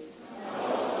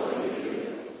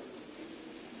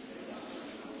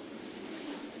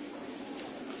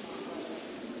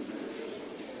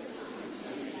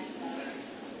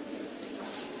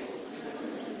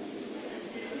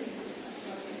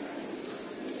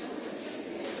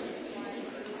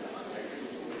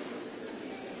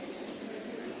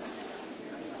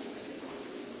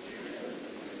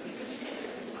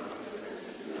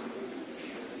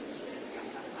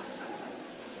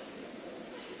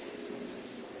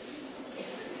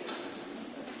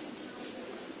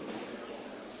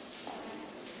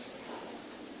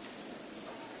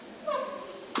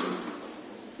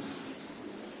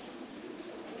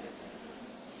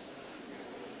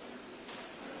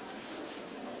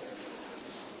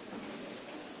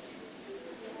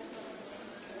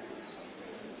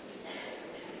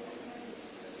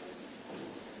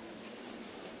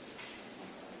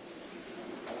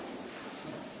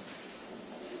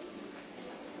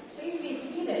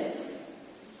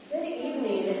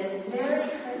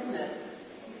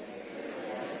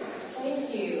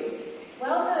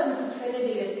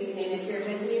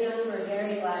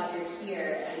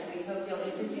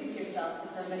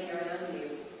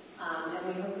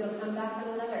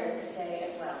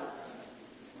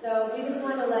 So we just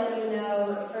want to let you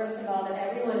know, first of all, that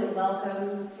everyone is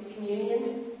welcome to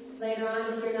communion. Later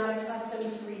on, if you're not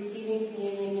accustomed to receiving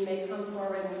communion, you may come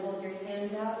forward and hold your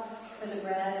hands out for the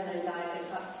bread and then guide the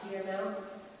cup to your mouth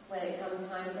when it comes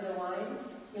time for the wine.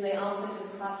 You may also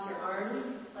just cross your arms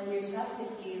on your chest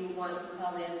if you want to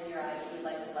tell Nancy or I that you'd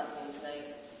like the blessing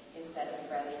tonight instead of the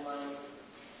bread and wine.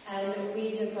 And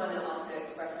we just want to also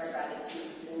express our gratitude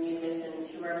to the musicians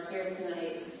who are here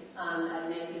tonight, as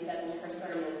Nancy said in her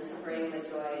sermon, to bring the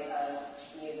joy of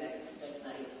music to this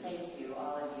night. Thank you,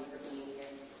 all of you, for being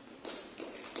here.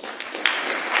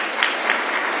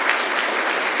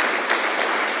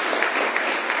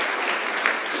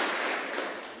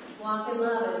 Walk in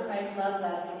love as Christ loved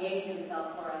us and gave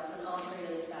himself for us, an offering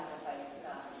and a sacrifice to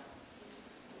God.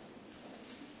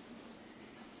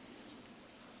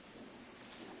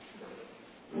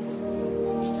 Thank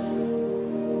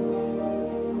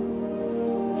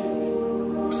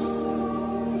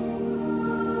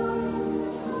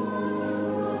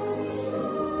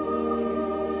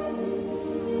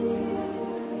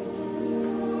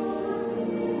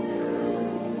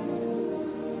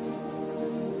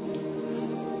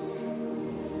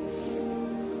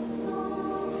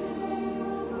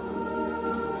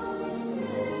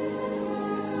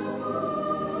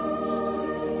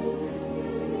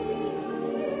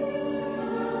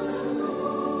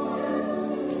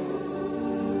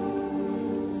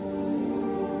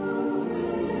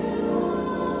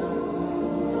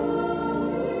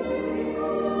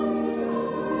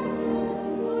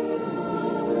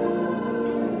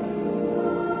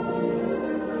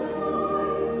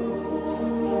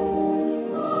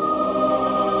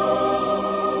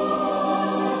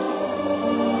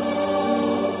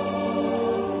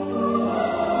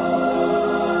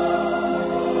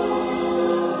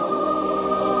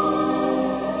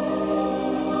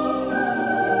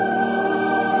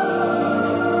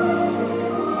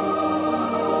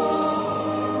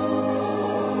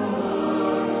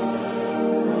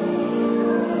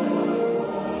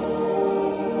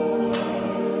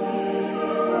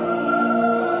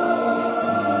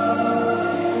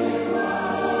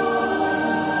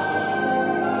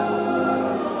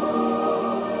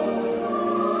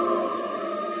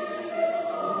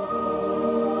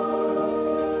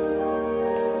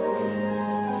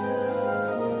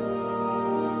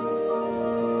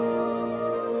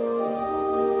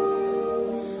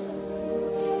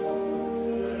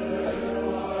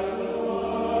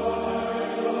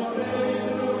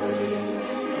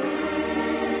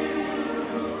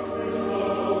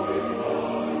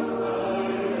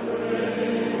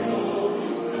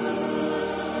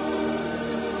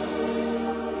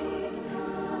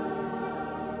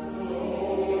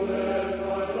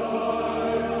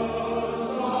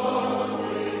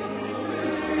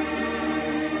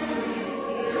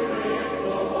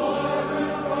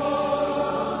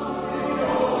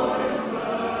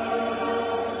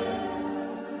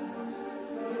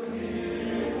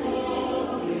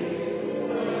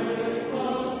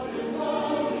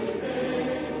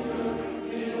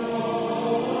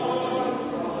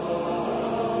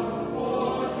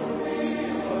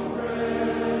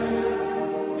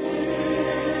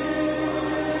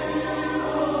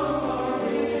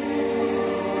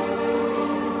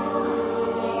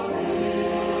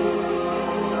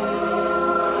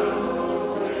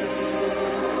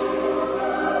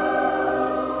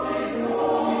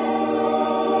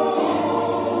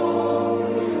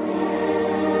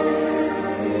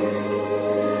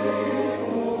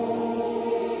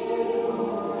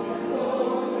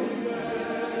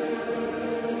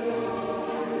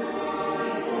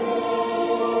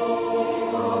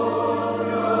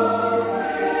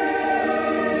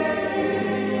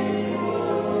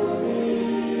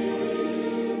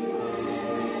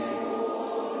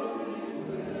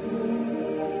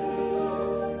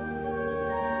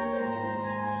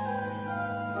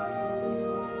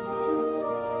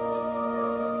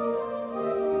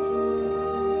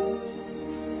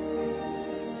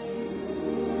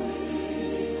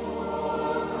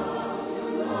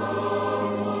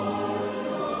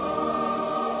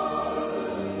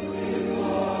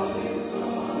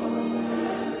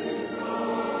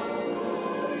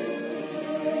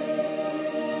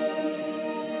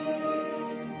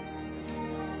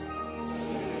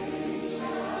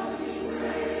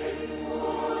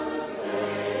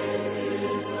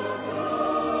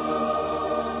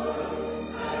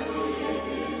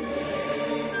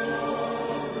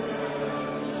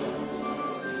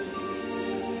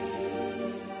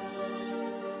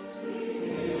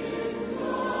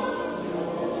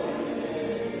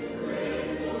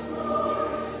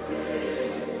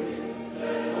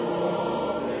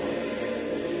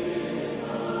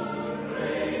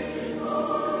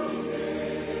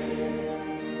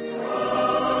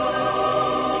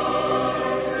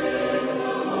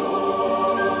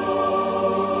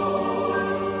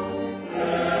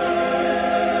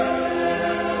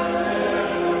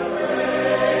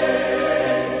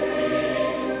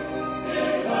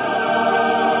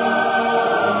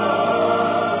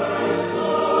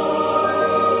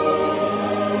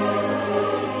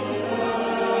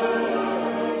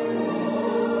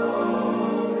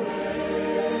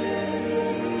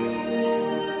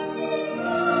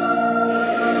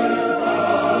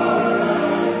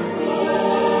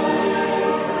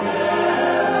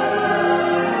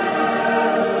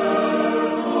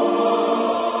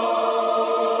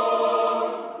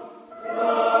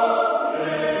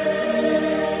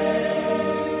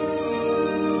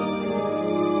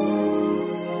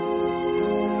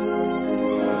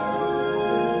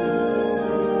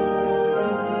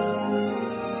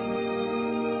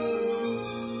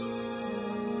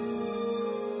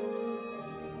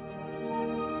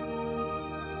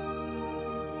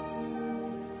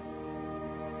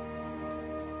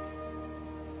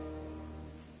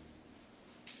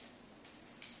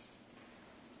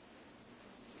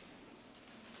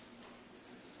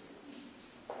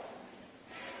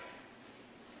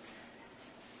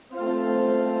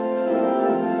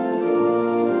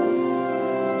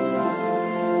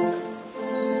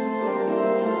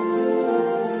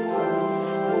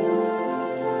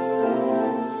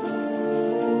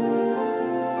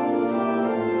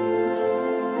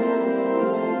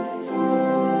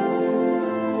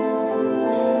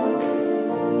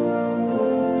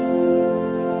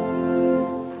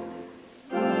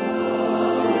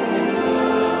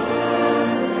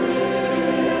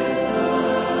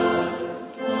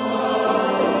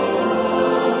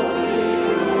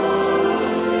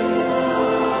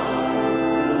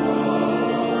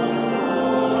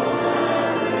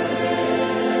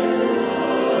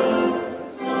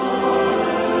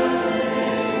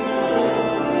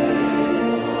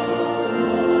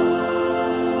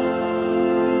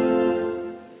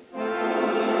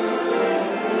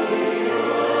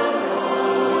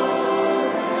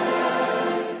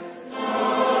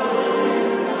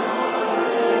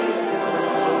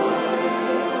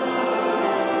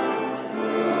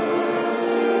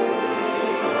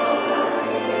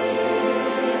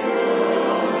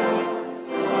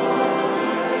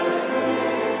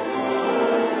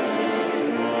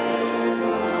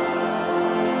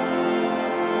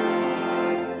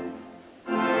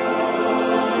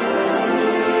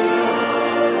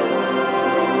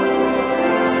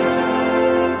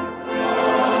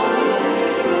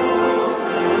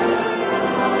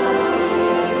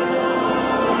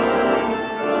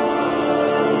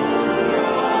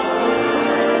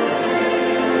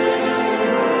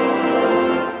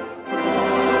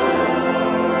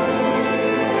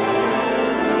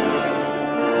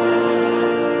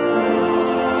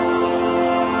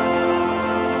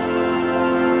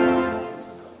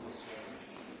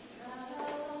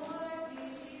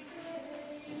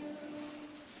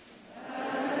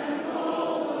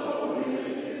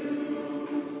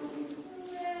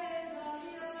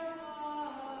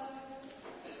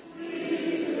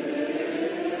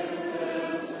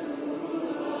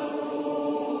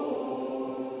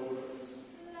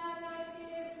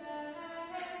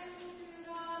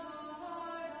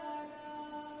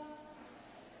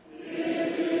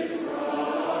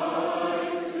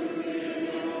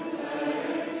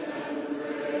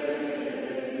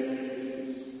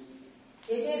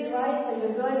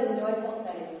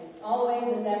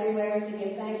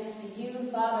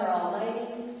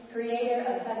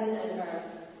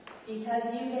because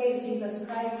you gave Jesus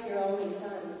Christ, your only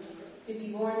Son, to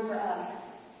be born for us,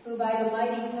 who by the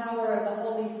mighty power of the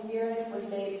Holy Spirit was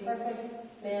made perfect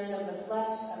man of the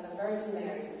flesh of the Virgin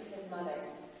Mary, his mother,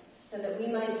 so that we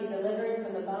might be delivered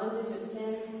from the bondage of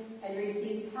sin and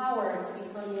receive power to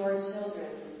become your children.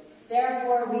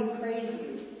 Therefore we praise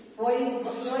you,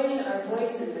 joining our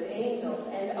voices with angels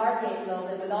and archangels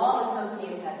and with all the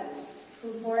company of heaven,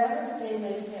 who forever sing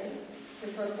this hymn to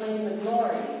proclaim the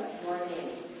glory of your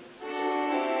name.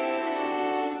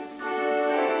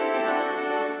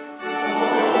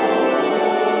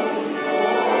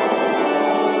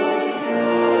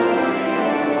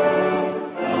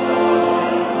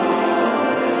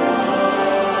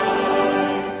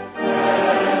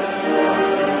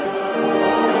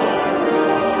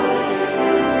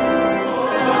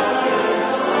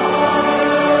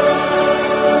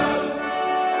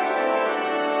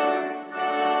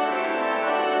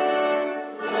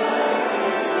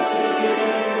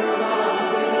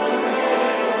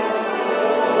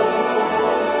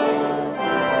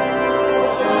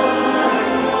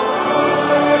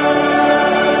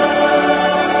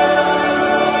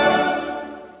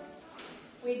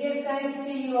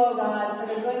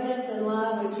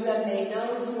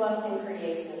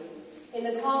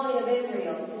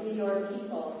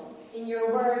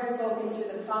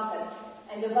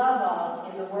 And above all,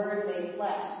 in the Word made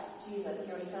flesh, Jesus,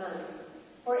 your Son.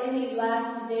 For in these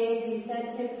last days you sent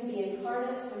him to be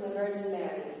incarnate from the Virgin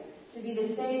Mary, to be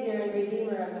the Savior and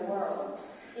Redeemer of the world.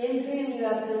 In him you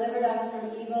have delivered us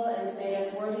from evil and made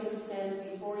us worthy to stand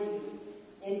before you.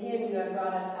 In him you have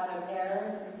brought us out of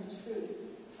error into truth,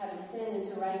 out of sin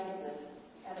into righteousness,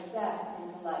 out of death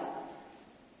into life.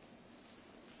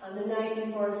 On the night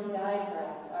before he died for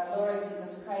us, our Lord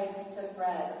Jesus Christ took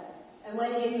bread. And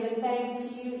when he had given thanks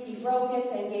to you, he broke it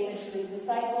and gave it to his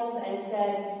disciples and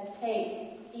said,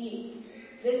 "Take, eat.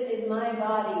 This is my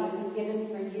body, which is given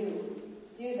for you.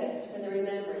 Do this for the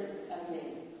remembrance of me."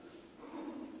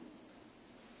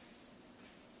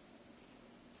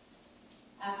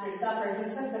 After supper,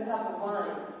 he took the cup of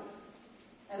wine.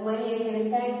 And when he had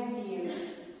given thanks to you,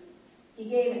 he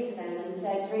gave it to them and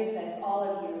said, "Drink this, all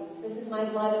of you. This is my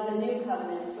blood of the new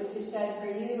covenant, which is shed for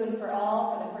you and for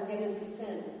all for the forgiveness of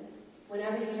sins.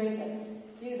 Whenever you drink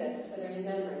it, do this for the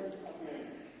remembrance of me."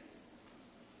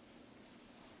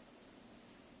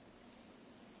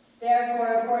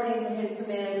 Therefore, according to his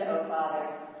command, O Father,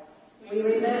 we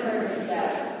remember his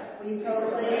death, we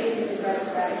proclaim his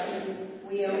resurrection,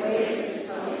 we await his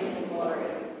coming in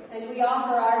glory, and we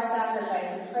offer our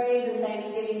sacrifice of praise and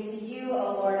thanksgiving to you,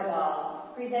 O Lord of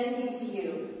all, presenting to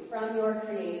you, from your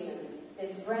creation,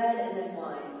 this bread and this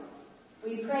wine.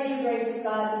 We pray you, gracious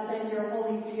God, to send your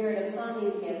Holy Spirit upon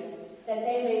these gifts, that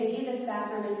they may be the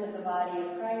sacraments of the body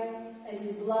of Christ and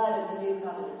his blood of the new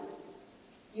covenant.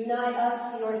 Unite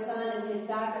us to your Son and his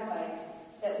sacrifice,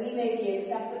 that we may be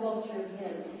acceptable through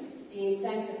him, being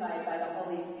sanctified by the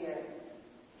Holy Spirit.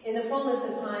 In the fullness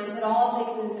of time, put all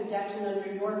things in subjection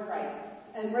under your Christ,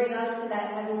 and bring us to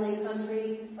that heavenly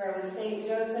country where with Saint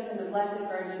Joseph and the Blessed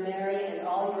Virgin Mary and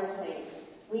all your saints,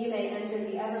 we may enter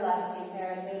the everlasting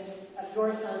heritage of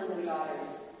your sons and daughters,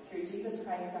 through Jesus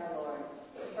Christ our Lord,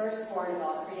 the firstborn of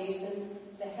all creation,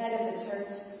 the head of the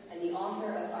church, and the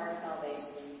author of our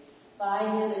salvation. By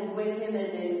him and with him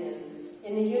and in him,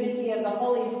 in the unity of the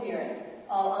Holy Spirit,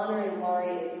 all honor and glory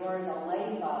is yours,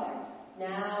 Almighty Father,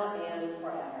 now and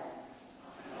forever.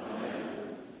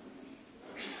 Amen.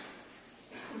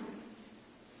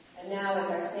 And now, as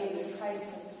our Savior Christ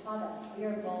has taught us, we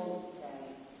are bold to say,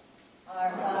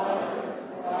 "Our Father,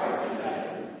 who art in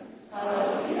heaven,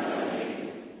 hallowed be thy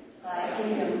name. Thy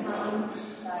kingdom come,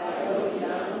 thy will be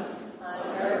done, on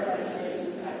earth as it is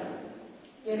in heaven.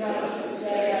 Give us this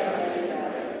day our daily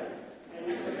bread, and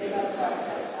forgive us our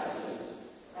trespasses,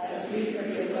 as we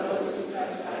forgive those who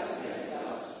trespass against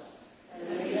us. And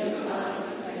lead us not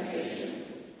into temptation,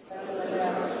 but deliver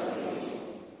us from evil.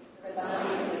 For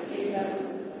thine is the kingdom,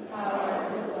 the power,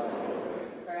 and the glory,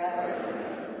 forever and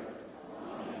ever.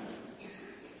 Amen."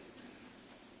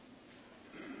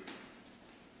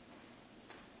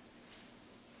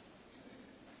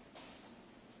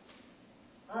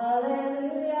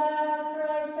 Alleluia,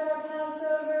 Christ our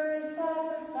Passover is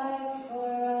sacrificed for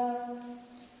us.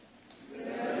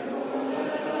 Therefore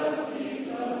let us keep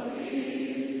the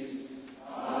feast.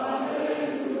 Alleluia.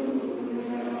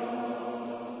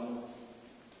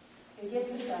 The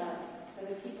gifts of God for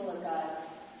the people of God.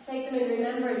 Take them in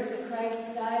remembrance that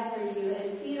Christ died for you,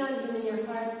 and feed on him in your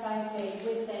hearts by faith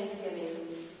with thanksgiving,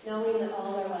 knowing that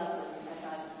all are welcome at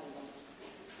God's table.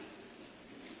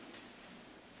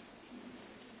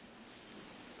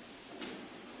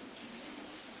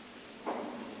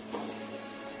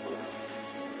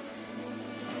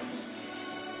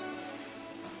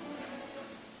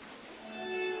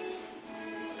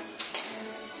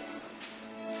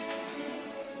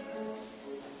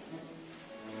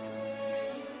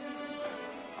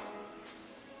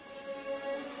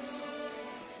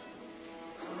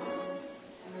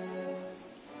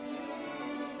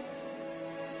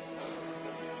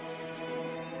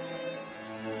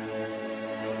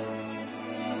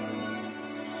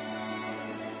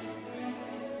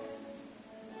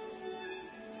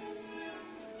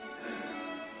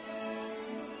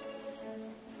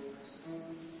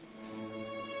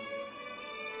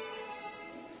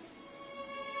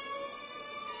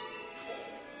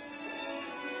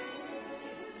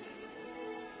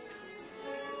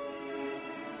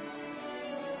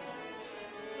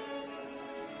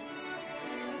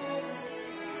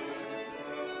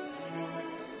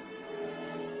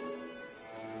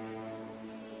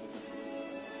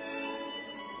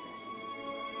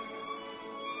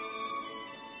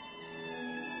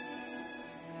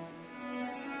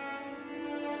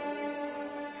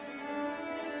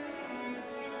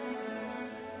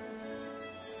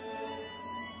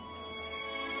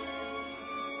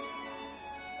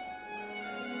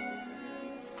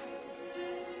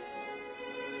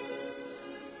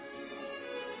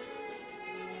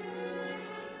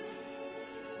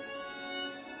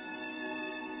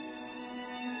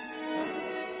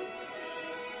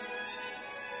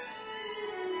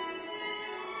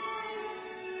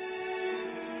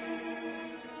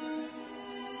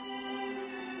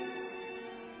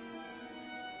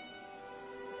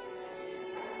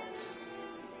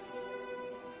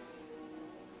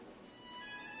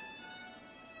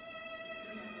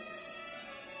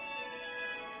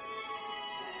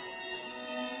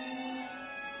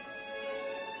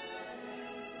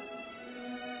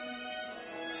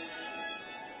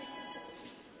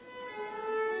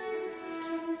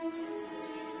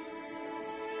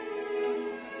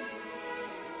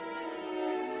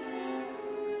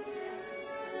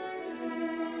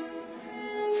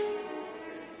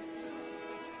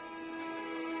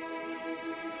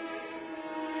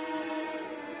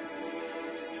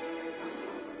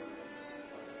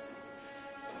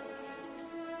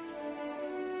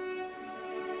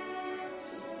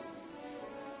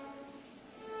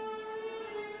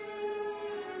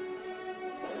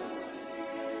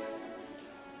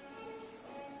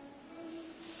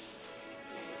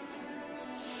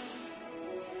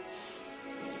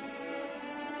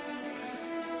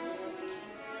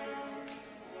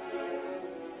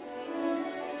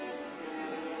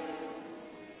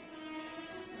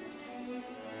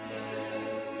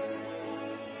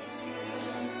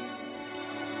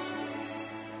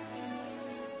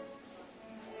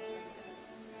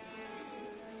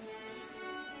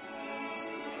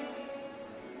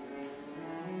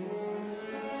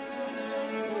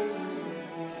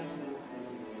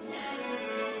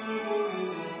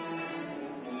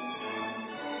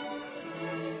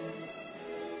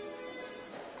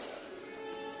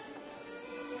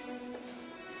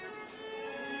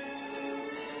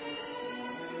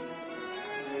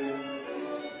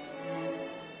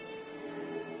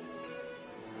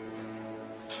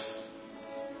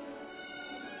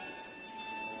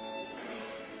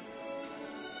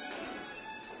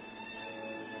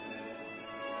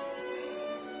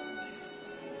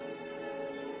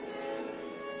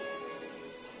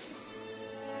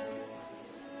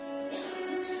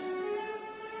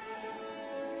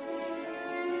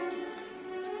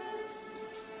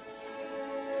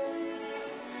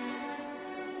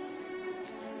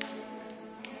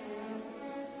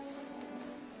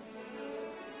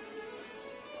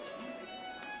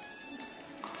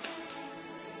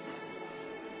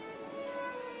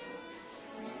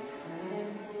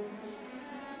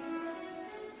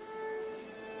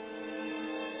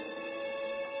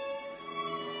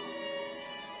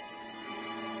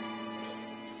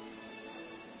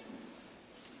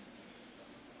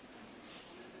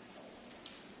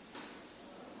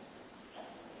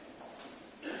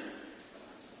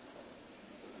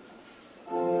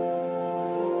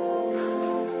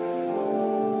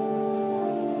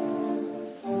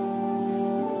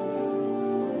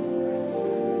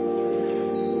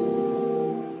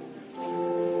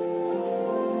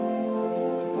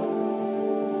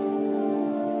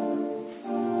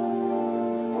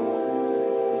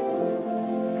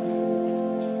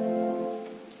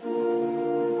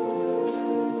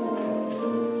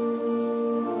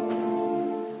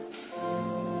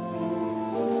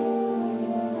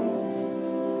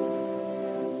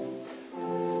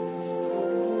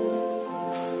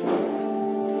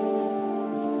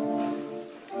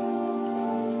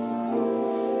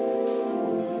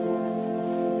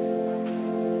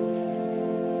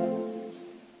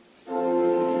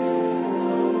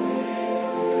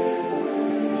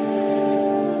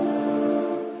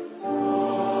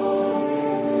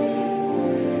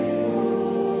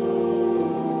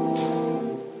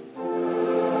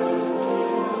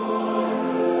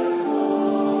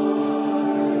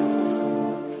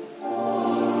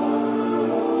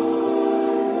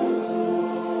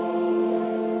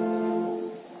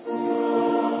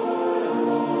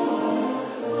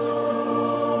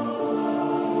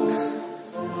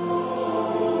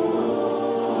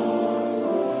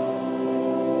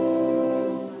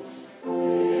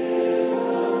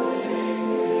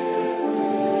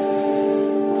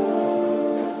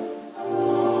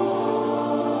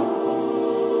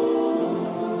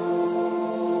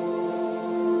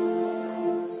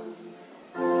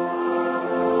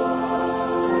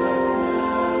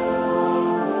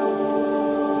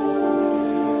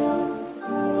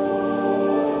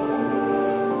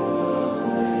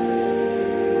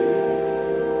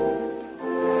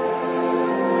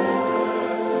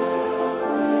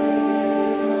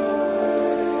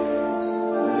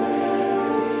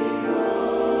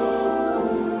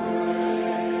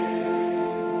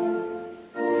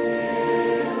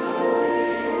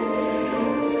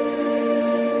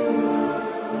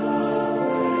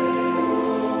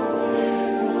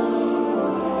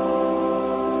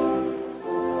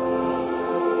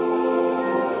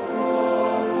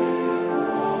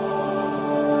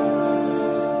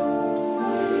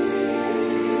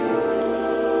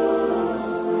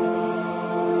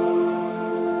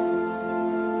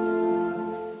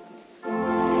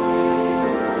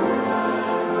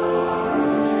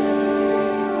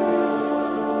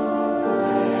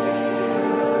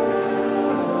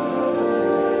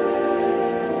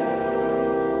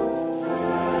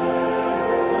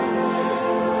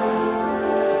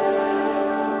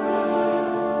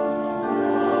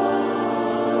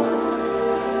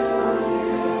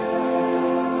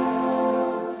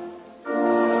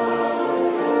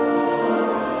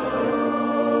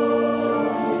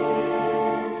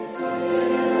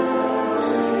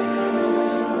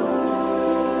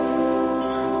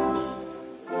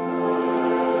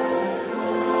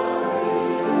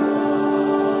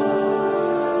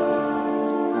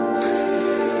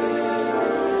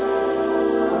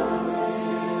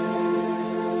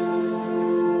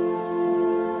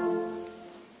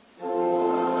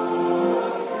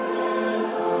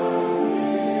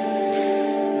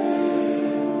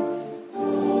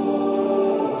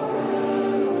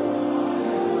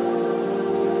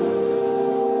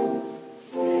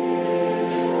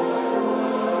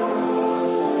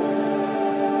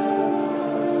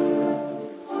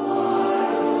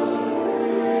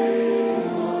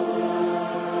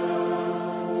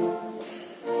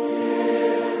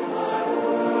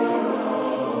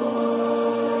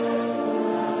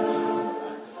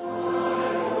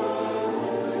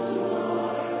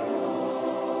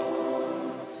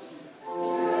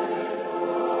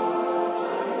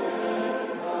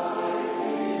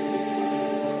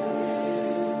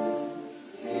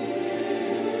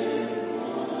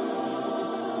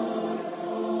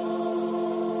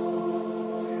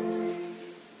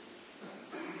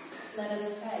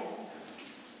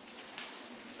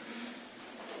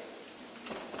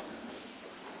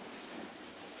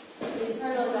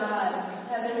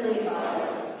 Heavenly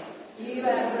Father, you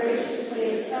have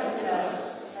graciously accepted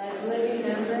us as living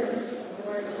members of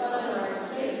your Son, our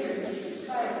Savior, Jesus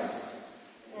Christ,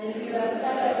 and you have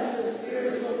fed us with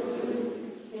spiritual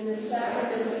food in the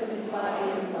sacrament of his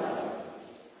body and blood.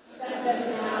 Send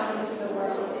us now into the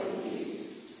world in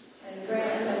peace, and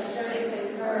grant us strength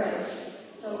and courage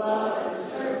to love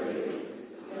and serve you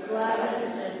with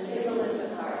gladness and singleness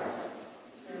of heart.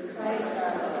 Through Christ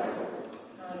our Lord.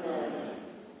 Amen.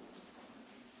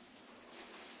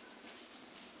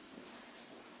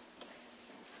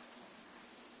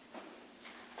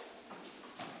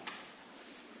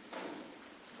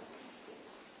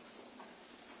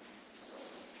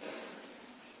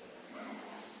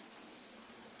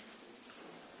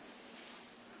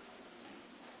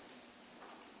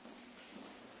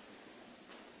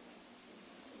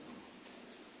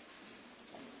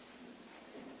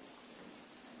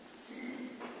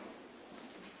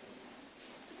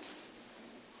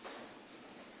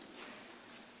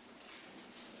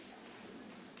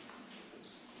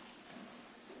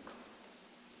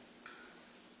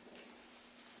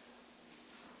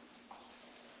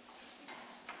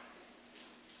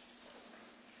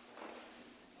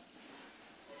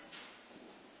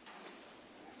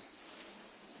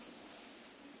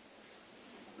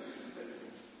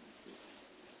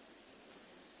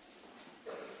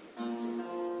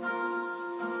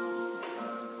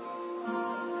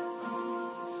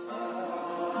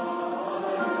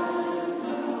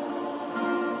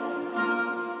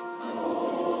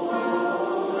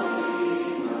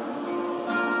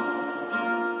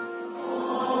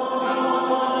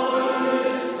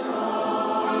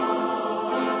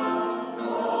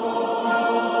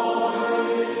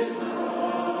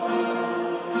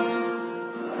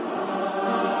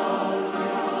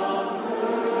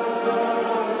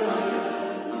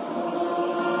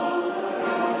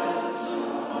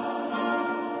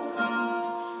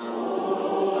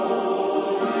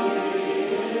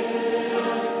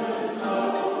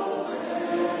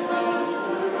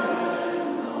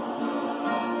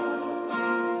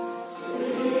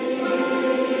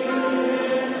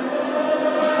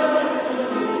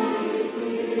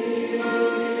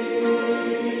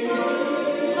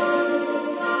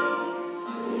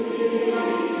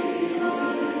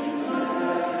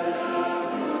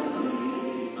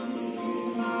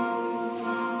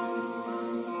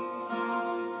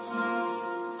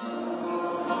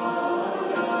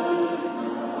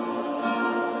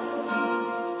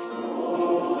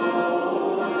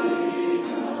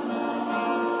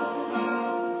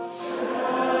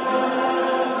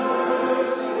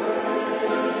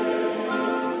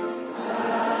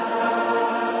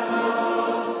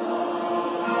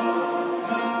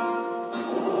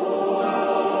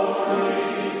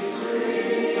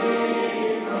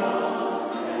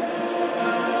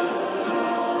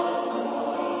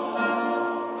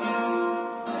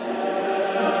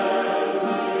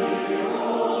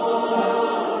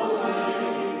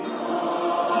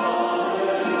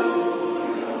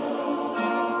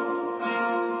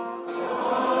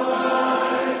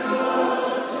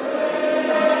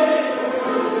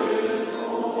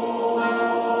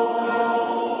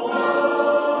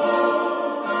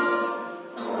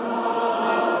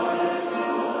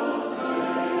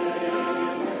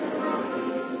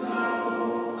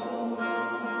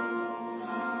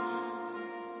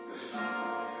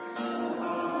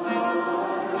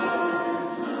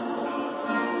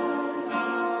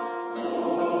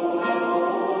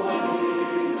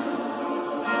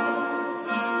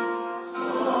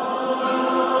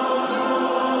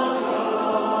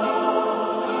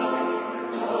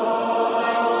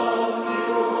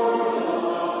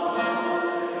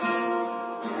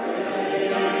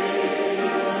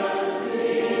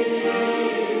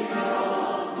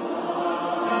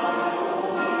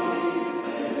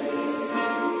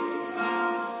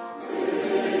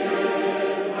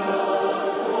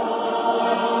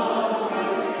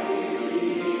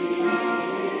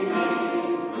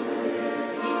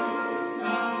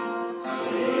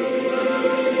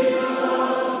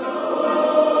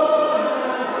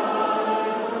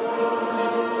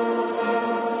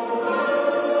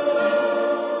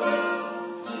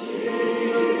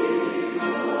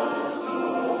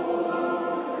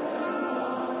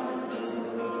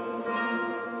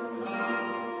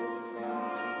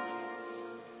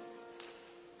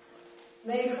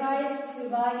 May Christ, who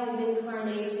by his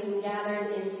incarnation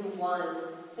gathered into one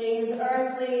things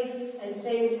earthly and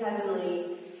things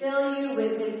heavenly, fill you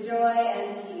with his joy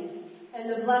and peace, and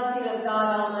the blessing of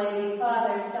God Almighty,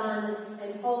 Father, Son,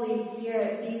 and Holy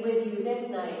Spirit be with you this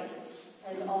night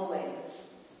and always.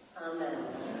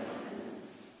 Amen.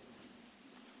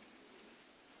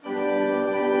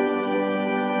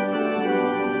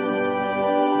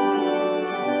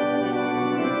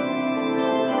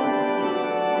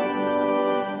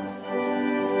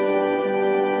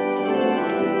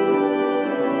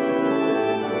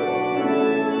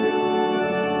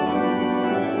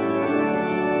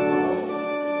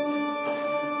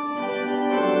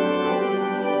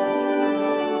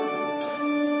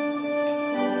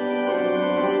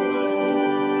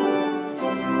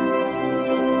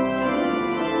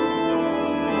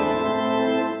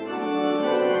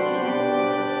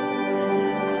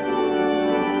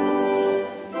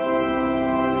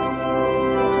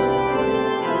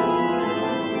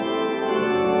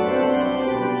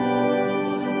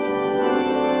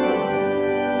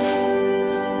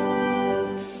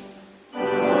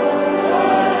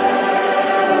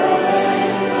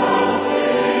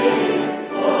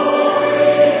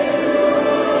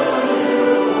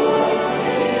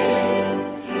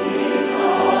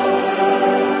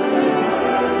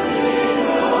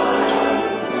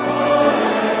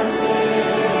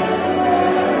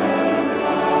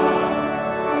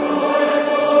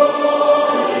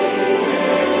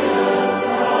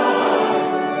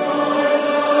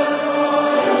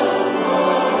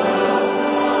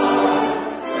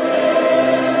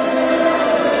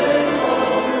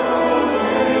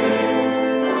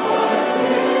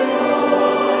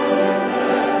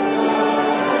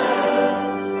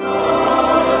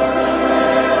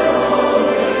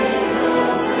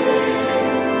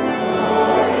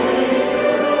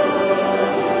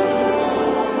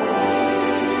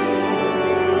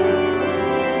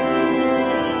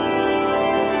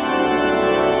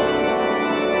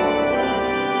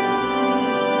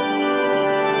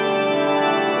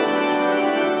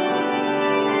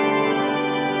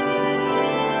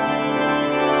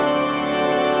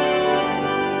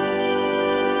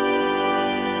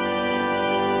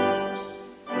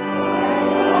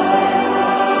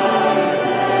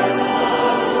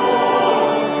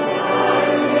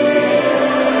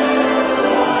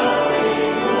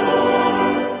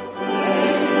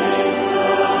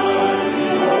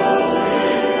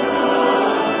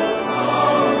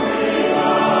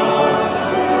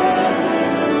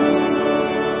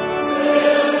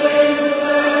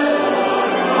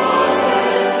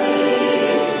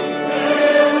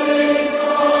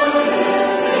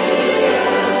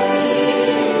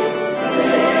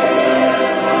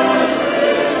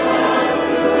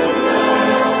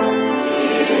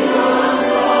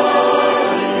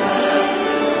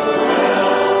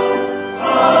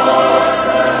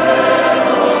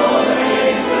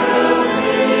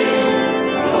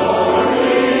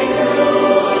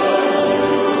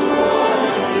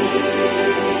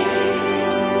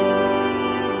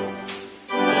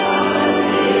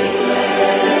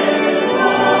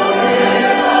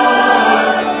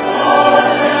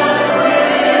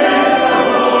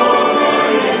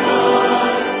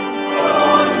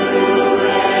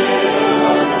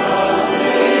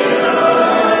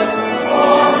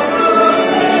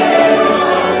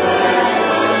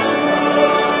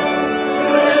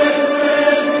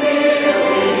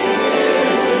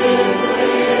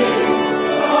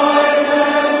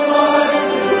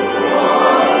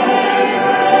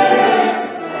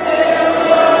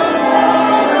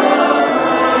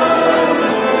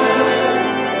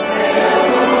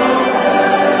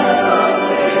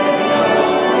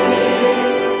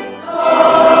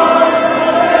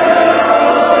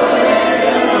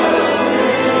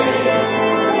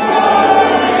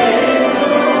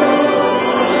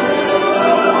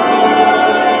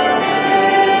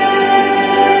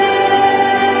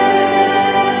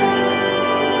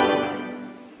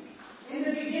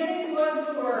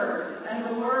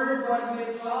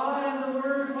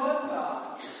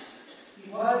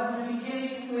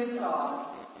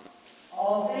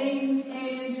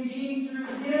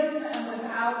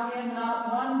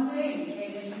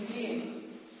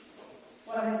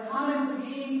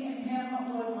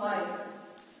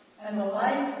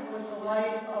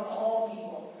 light of all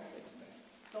people.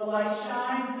 The light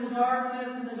shines in the darkness,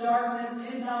 and the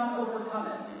darkness did not overcome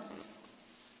it.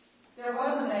 There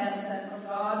was a man sent from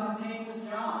God whose name was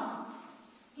John.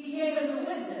 He came as a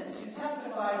witness to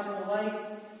testify to the light,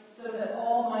 so that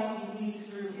all might believe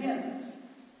through him.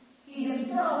 He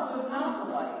himself was not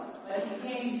the light, but he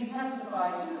came to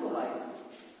testify to the light.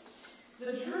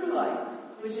 The true light,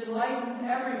 which enlightens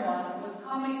everyone, was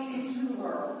coming into the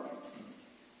world.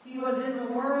 He was in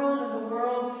the world, and the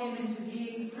world came into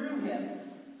being through him,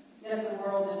 yet the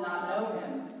world did not know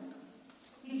him.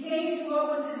 He came to what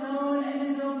was his own, and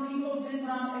his own people did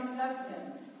not accept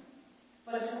him.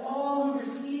 But to all who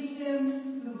received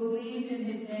him, who believed in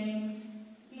his name,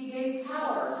 he gave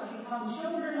power to become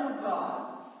children of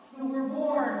God, who were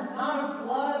born not of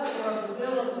blood or of the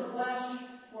will of the flesh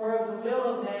or of the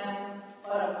will of man,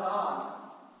 but of God.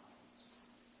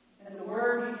 And the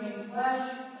Word became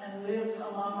flesh and lived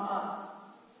among us,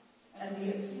 and we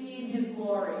have seen his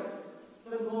glory,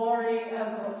 the glory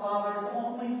as of the Father's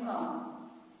only Son,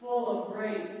 full of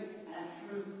grace and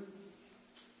truth.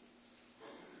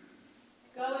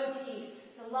 Go in peace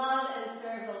to love and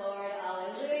serve the